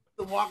stairs,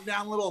 to walk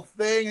down a little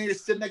thing and you're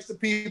sitting next to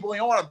people. And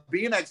you don't want to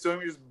be next to him.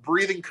 You're just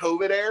breathing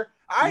COVID air.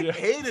 I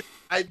hated it.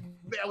 I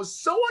was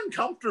so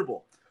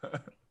uncomfortable.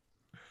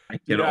 I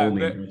can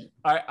only.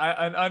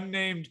 An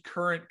unnamed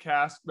current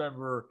cast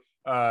member.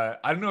 I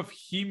don't know if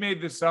he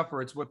made this up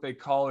or it's what they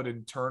call it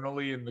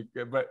internally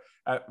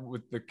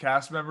with the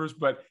cast members,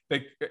 but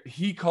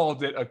he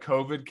called it a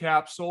COVID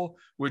capsule,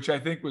 which I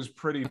think was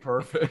pretty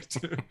perfect.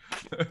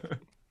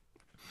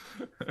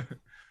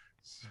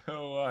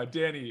 So,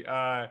 Danny,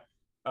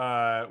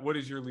 what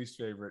is your least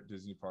favorite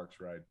Disney Parks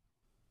ride?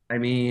 I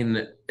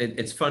mean,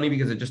 it's funny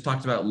because it just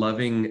talked about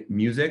loving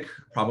music,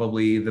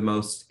 probably the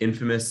most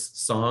infamous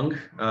song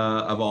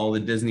of all the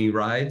Disney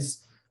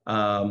rides.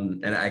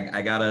 And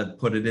I gotta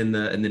put it in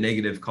the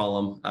negative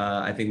column.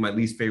 I think my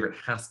least favorite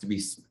has to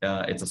be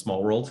It's a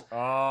Small World.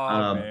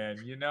 Oh man,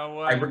 you know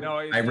what?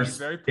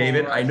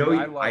 David, I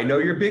know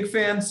you're a big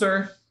fan,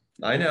 sir.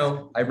 I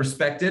know. I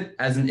respect it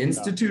as an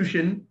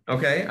institution.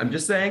 Okay, I'm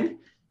just saying,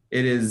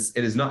 it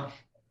is not.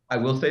 I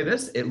will say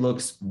this: it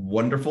looks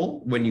wonderful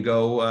when you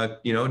go,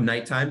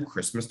 nighttime,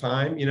 Christmas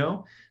time.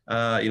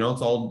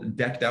 It's all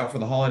decked out for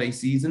the holiday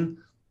season.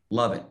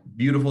 Love it.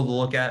 Beautiful to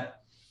look at.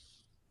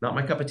 Not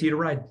my cup of tea to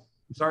ride.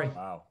 I'm sorry.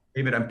 Wow.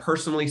 David, I'm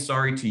personally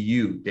sorry to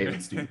you,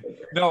 David Steve.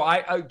 No,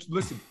 I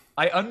listen,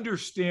 I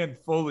understand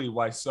fully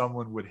why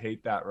someone would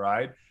hate that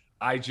ride.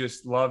 I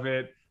just love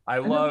it. I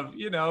love,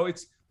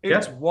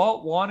 it's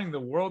Walt wanting the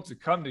world to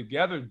come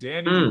together,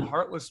 Danny, you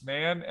heartless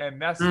man.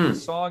 And that's the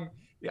song.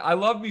 I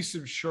love me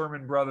some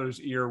Sherman Brothers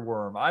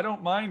earworm. I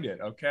don't mind it,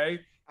 okay?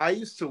 I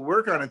used to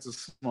work on It's a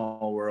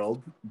Small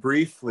World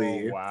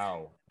briefly. Oh,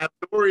 wow. I have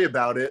a story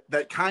about it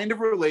that kind of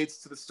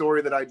relates to the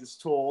story that I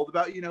just told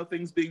about,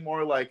 things being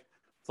more like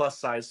plus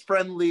size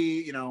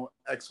friendly,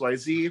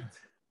 XYZ.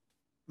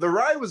 The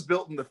ride was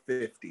built in the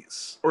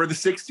 50s or the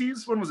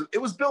 60s. When was it?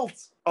 It was built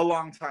a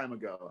long time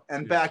ago.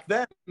 And back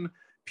then,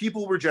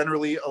 people were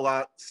generally a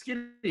lot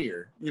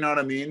skinnier. You know what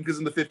I mean? Because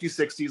in the 50s,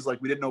 60s,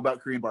 we didn't know about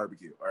Korean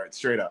barbecue. All right,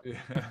 straight up.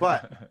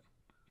 But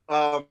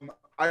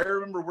I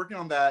remember working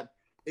on that.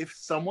 If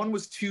someone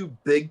was too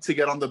big to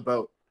get on the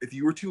boat, if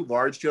you were too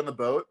large to get on the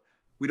boat,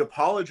 we'd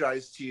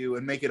apologize to you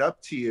and make it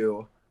up to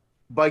you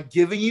by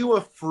giving you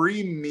a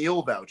free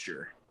meal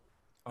voucher.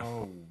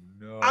 Oh,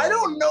 no. I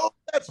don't know if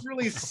that's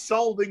really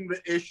solving the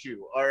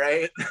issue, all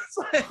right? It's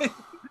like,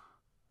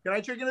 can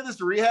I check into this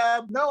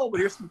rehab? No,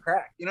 but here's some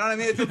crack. You know what I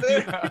mean? It's a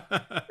very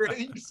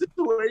strange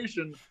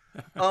situation.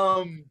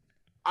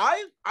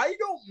 I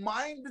don't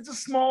mind It's a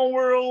Small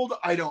World.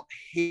 I don't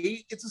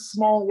hate It's a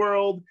Small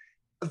World.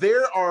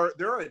 There are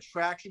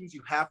attractions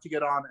you have to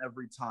get on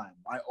every time.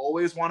 I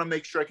always want to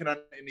make sure I can on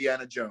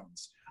Indiana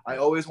Jones. I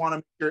always want to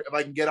make sure if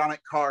I can get on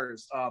at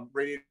Cars,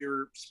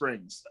 Radiator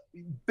Springs.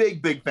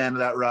 Big fan of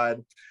that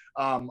ride.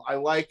 I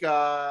like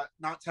I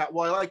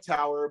like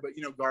Tower, but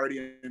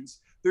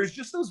Guardians. There's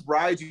just those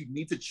rides you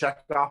need to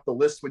check off the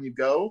list when you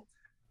go.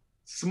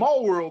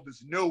 Small World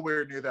is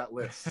nowhere near that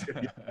list.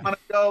 If you want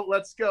to go,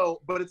 let's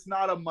go. But it's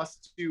not a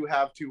must-to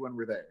have to when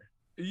we're there.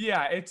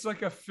 Yeah, it's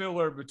like a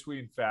filler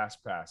between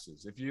fast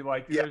passes. If you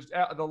there's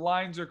the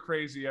lines are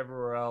crazy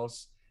everywhere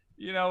else.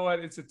 You know what?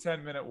 It's a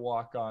 10-minute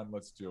walk on.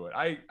 Let's do it.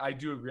 I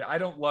do agree. I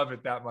don't love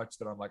it that much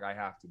that I'm like, I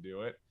have to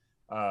do it.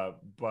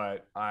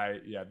 But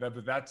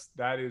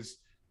that is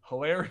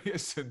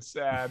hilarious and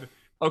sad.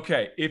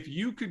 Okay, if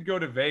you could go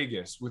to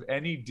Vegas with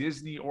any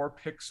Disney or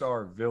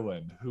Pixar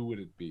villain, who would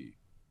it be?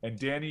 And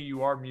Danny,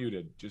 you are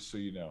muted, just so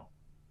you know.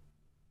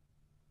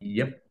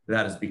 Yep,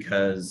 that is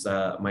because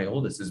my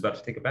oldest is about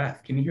to take a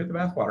bath. Can you hear the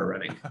bath water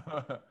running?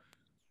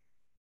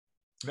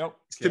 Nope.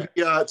 To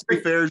be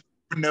fair,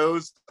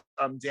 knows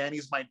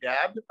Danny's my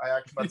dad. I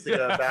actually about to take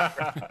a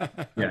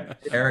bath. Yeah,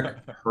 Eric,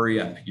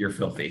 hurry up. You're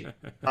filthy.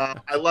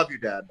 I love you,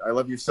 Dad. I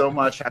love you so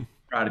much. I'm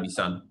proud of you,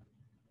 son.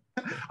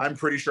 I'm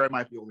pretty sure I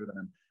might be older than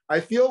him. I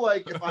feel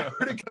like if I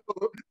were to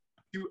go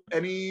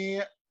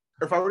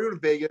if I were to go to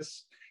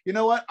Vegas, you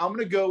know what? I'm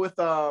gonna go with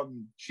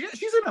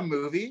she's in a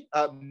movie,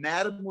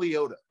 Madame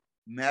Leota.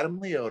 Madame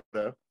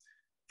Leota,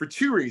 for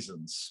two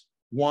reasons.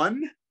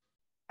 One,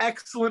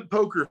 excellent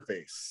poker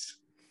face.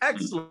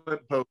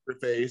 Excellent poker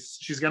face.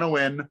 She's gonna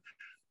win.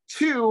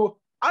 Two,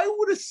 I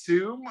would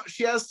assume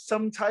she has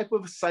some type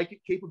of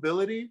psychic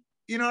capability.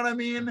 You know what I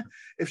mean?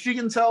 If she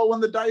can tell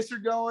when the dice are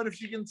going, if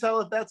she can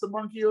tell if that's a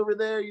monkey over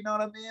there, you know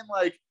what I mean?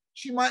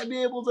 She might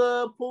be able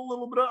to pull a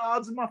little bit of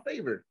odds in my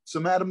favor.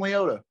 So Madame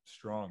Leota.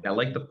 Strong. I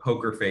like the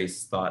poker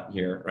face thought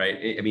here,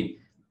 right? I mean,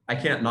 I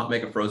can't not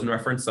make a Frozen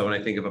reference. So when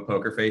I think of a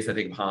poker face, I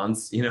think of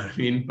Hans, you know what I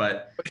mean?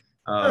 But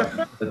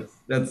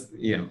that's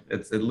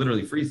it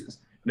literally freezes.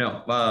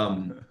 No,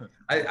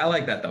 I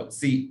like that though.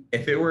 See,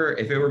 if it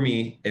were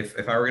me, if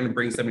I were going to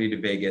bring somebody to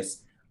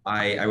Vegas,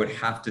 I would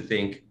have to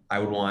think I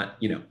would want,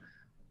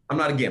 I'm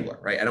not a gambler,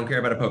 right? I don't care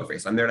about a poker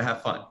face. I'm there to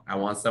have fun. I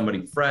want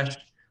somebody fresh.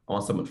 I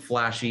want someone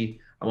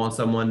flashy. I want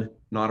someone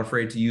not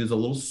afraid to use a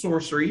little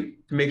sorcery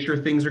to make sure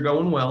things are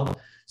going well.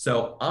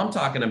 So I'm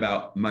talking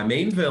about my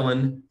main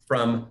villain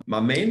from my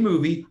main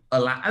movie,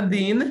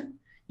 Aladdin.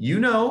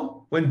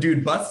 when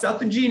dude busts out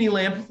the genie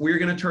lamp, we're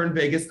going to turn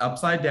Vegas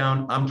upside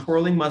down. I'm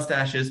twirling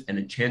mustaches and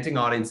enchanting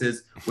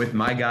audiences with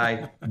my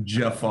guy,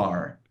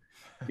 Jafar.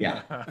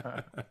 Yeah,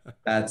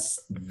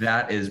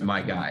 that is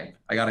my guy.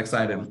 I got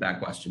excited with that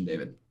question,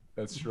 David.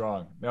 That's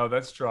strong. No,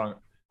 that's strong.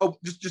 Oh,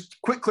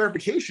 just quick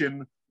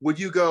clarification. Would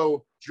you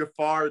go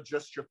Jafar,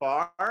 just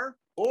Jafar,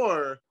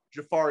 or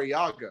Jafar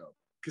Iago?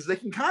 Because they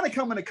can kind of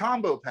come in a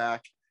combo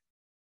pack.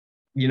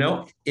 You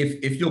know,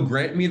 if you'll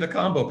grant me the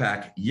combo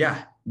pack,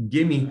 yeah,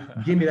 give me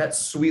that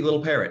sweet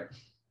little parrot.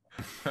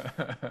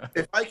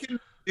 If I can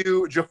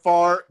do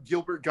Jafar,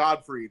 Gilbert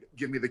Gottfried,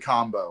 give me the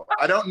combo.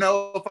 I don't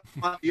know if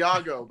I want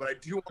Iago, but I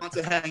do want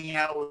to hang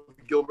out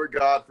with Gilbert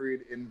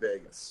Gottfried in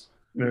Vegas.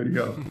 There you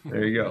go.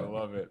 There you I go.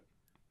 love it.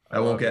 I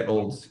won't get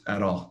old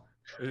at all.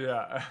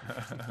 Yeah.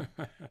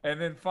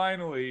 And then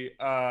finally,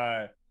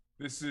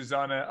 this is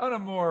on a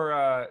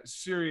more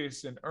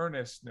serious and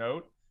earnest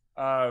note.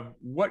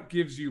 What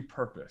gives you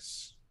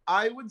purpose?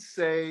 I would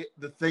say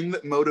the thing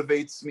that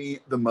motivates me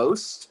the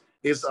most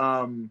is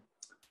I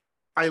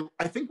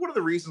think one of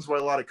the reasons why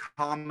a lot of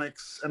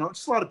comics and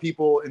just a lot of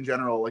people in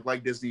general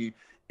like Disney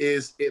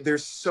is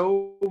there's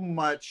so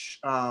much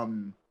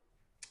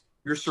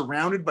you're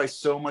surrounded by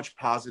so much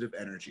positive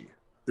energy.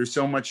 There's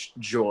so much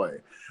joy.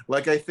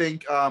 Like, I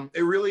think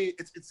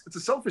it's a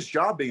selfish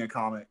job being a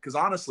comic, because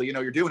honestly, you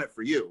know, you're doing it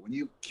for you. When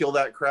you kill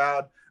that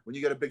crowd, when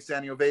you get a big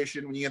standing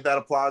ovation, when you get that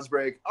applause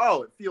break,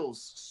 oh, it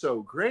feels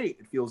so great.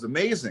 It feels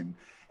amazing.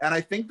 And I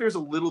think there's a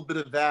little bit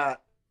of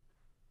that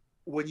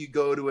when you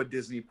go to a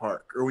Disney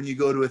park or when you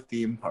go to a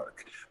theme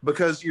park,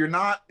 because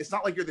it's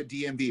not like you're the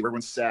DMV where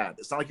everyone's sad.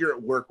 It's not like you're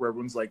at work where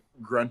everyone's like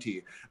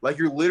grunty. Like,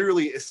 you're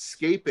literally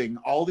escaping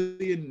all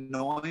the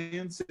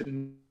annoyance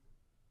and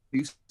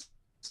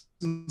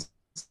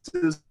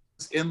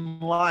in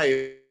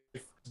life,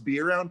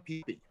 be around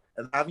people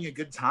and having a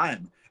good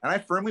time. And I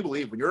firmly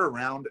believe when you're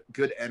around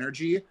good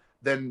energy,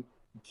 then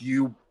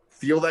you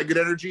feel that good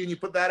energy and you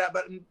put that out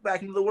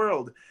back into the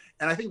world.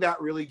 And I think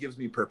that really gives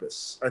me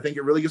purpose. I think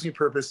it really gives me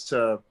purpose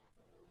to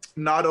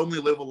not only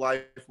live a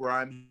life where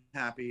I'm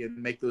happy and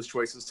make those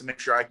choices to make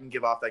sure I can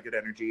give off that good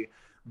energy,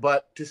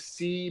 but to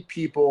see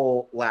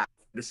people laugh,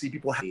 to see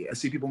people happy, to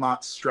see people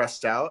not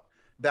stressed out.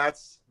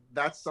 That's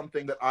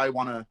something that I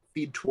want to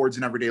feed towards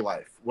in everyday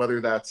life,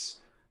 whether that's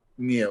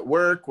me at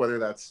work, whether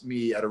that's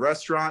me at a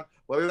restaurant,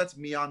 whether that's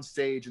me on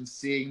stage and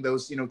seeing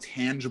those, you know,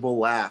 tangible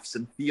laughs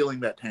and feeling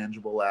that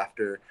tangible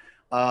laughter,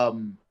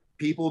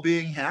 people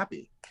being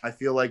happy. I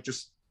feel like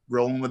just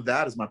rolling with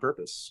that is my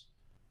purpose.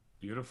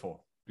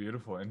 Beautiful.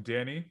 Beautiful. And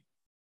Danny?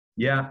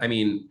 Yeah, I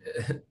mean,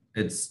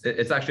 it's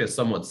actually a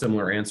somewhat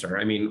similar answer.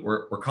 I mean,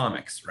 we're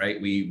comics,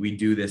 right? We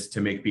do this to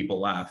make people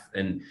laugh,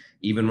 and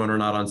even when we're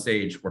not on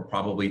stage, we're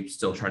probably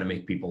still trying to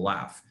make people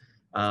laugh.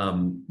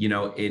 You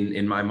know,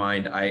 in my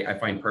mind, I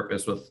find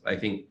purpose with, I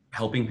think,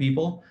 helping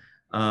people.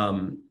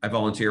 I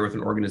volunteer with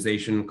an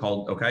organization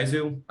called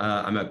Okaizu.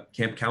 I'm a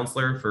camp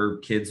counselor for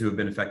kids who have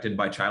been affected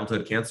by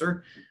childhood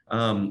cancer,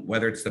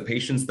 whether it's the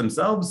patients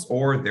themselves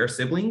or their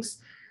siblings.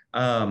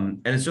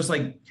 And it's just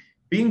like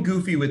being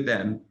goofy with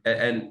them,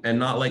 and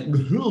not like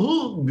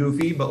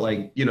goofy, but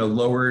like, you know,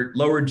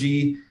 lower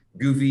G,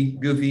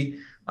 goofy.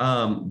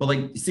 But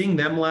like seeing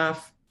them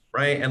laugh,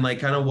 right? And like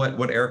kind of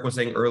what Erik was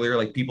saying earlier,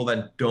 like people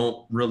that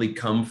don't really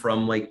come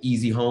from like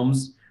easy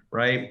homes,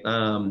 right?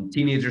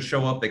 Teenagers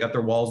show up, they got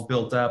their walls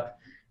built up,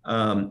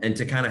 and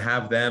to kind of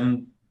have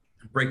them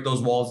break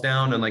those walls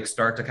down and like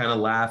start to kind of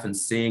laugh and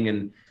sing,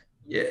 and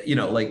you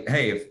know, like,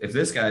 hey, if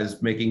this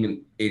guy's making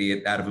an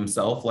idiot out of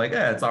himself, like,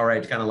 it's all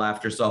right to kind of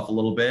laugh yourself a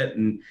little bit,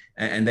 and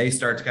they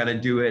start to kind of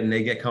do it, and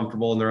they get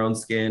comfortable in their own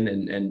skin,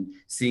 and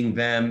seeing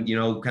them, you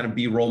know, kind of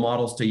be role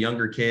models to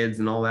younger kids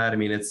and all that. I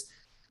mean, it's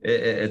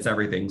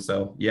everything.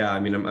 So yeah,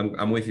 I mean,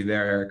 I'm with you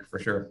there, Erik, for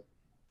sure.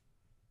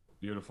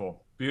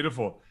 Beautiful.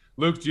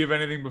 Luke, do you have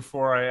anything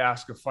before I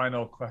ask a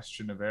final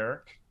question of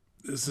Erik?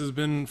 This has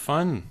been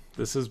fun.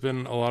 This has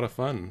been a lot of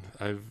fun.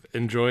 I've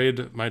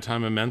enjoyed my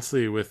time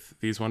immensely with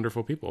these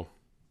wonderful people.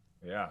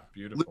 Yeah,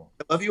 beautiful. Luke,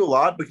 I love you a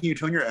lot, but can you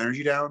tone your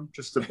energy down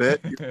just a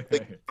bit?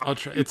 I'll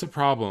try. It's a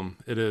problem.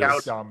 It is.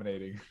 It's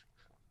dominating.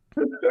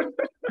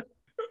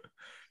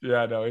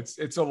 Yeah, no,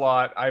 it's a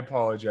lot. I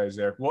apologize,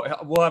 Erik.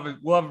 We'll have a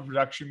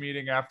production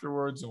meeting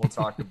afterwards, and we'll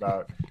talk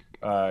about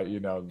you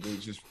know,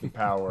 just the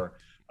power.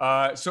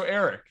 So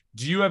Erik,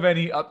 do you have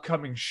any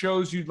upcoming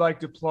shows you'd like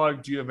to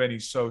plug? Do you have any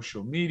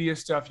social media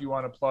stuff you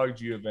want to plug?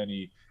 Do you have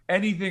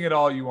anything at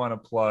all you want to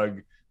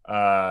plug?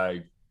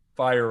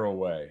 Fire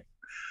away.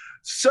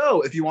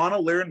 So if you want to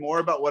learn more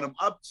about what I'm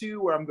up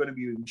to, where I'm going to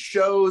be doing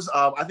shows,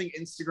 I think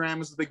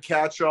Instagram is the big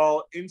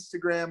catch-all.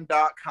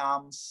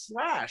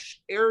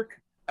 Instagram.com/Erik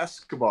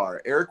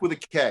Escobar, Erik with a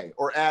K,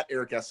 or at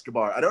Erik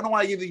Escobar. I don't know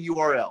why I gave the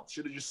URL.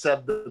 Should have just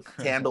said the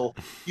handle.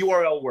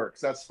 URL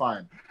works. That's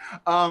fine.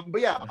 But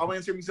yeah, I'll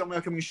answer some of my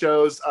upcoming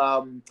shows.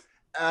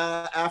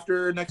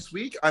 After next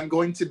week, I'm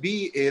going to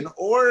be in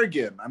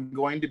Oregon. I'm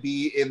going to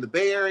be in the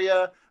Bay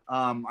Area.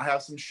 I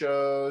have some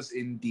shows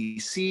in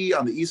DC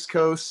on the East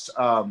Coast,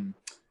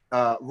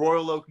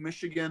 Royal Oak,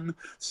 Michigan.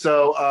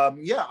 So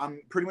yeah, I'm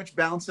pretty much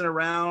bouncing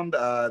around.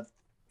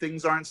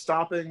 things aren't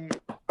stopping,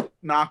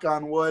 knock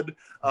on wood,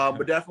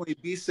 but definitely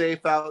be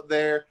safe out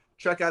there.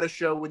 Check out a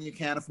show when you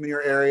can if I'm in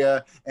your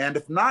area. And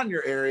if not in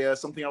your area,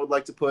 something I would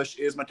like to push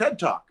is my TED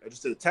Talk. I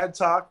just did a TED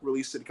Talk,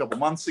 released it a couple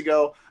months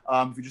ago.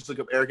 If you just look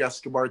up Erik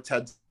Escobar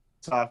TED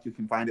Talk, you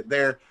can find it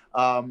there.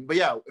 But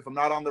yeah, if I'm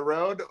not on the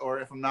road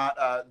or if I'm not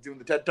doing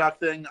the TED Talk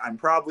thing, I'm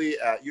probably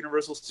at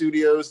Universal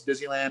Studios,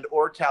 Disneyland,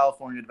 or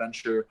California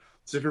Adventure.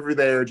 So if you're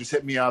there, just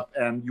hit me up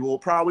and you will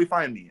probably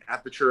find me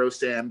at the churro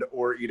stand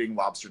or eating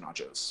lobster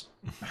nachos.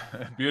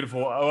 Beautiful.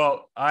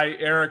 Well,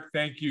 Erik,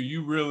 thank you.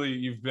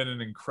 You've been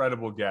an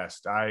incredible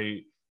guest.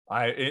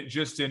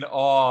 Just in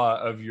awe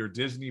of your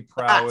Disney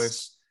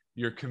prowess,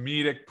 your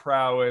comedic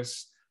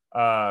prowess.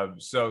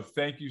 So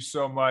thank you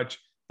so much.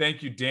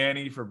 Thank you,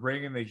 Danny, for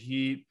bringing the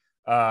heat.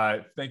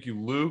 Thank you,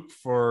 Luke,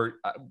 for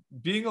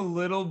being a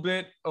little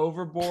bit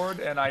overboard.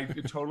 And I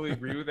totally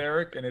agree with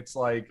Erik. And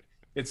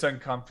it's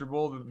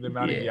uncomfortable, the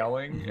amount of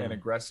yelling and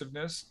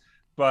aggressiveness.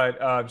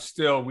 But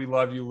still, we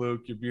love you,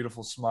 Luke, your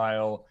beautiful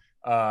smile.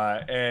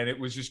 And it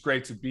was just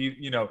great to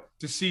be,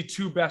 to see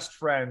two best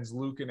friends,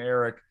 Luke and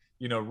Erik,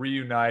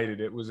 reunited.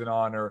 It was an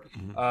honor.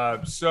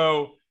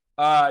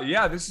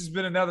 This has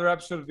been another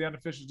episode of the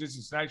Unofficial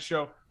Disney Tonight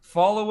Show.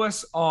 Follow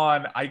us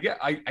on, I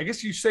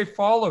guess you say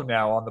follow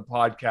now on the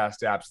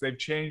podcast apps. They've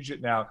changed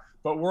it now,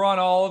 but we're on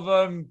all of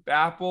them: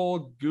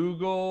 Apple,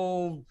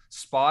 Google,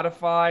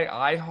 Spotify,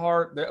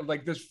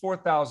 iHeart. There's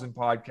 4,000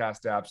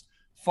 podcast apps.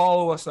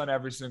 Follow us on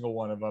every single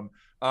one of them,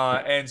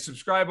 and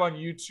subscribe on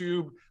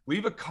YouTube.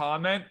 Leave a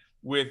comment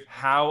with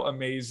how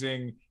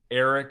amazing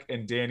Erik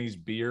and Danny's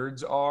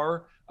beards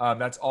are.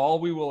 That's all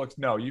we will.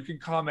 No, you can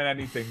comment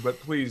anything, but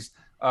please.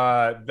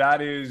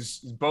 That is,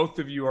 both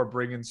of you are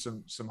bringing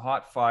some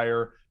hot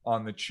fire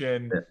on the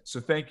chin. So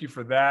thank you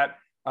for that.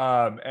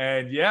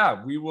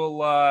 We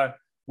will,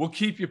 we'll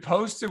keep you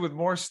posted with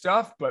more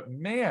stuff, but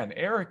man,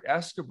 Erik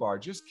Escobar,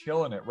 just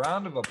killing it.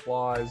 Round of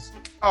applause.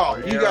 Oh,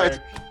 you guys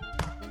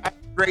had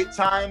a great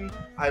time.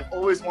 I've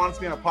always wanted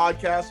to be on a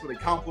podcast where they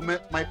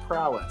compliment my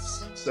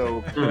prowess.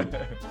 So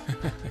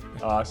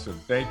awesome.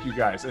 Thank you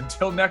guys.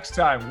 Until next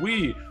time,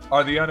 we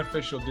are the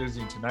Unofficial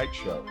Disney Tonight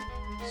Show.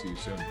 See you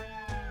soon.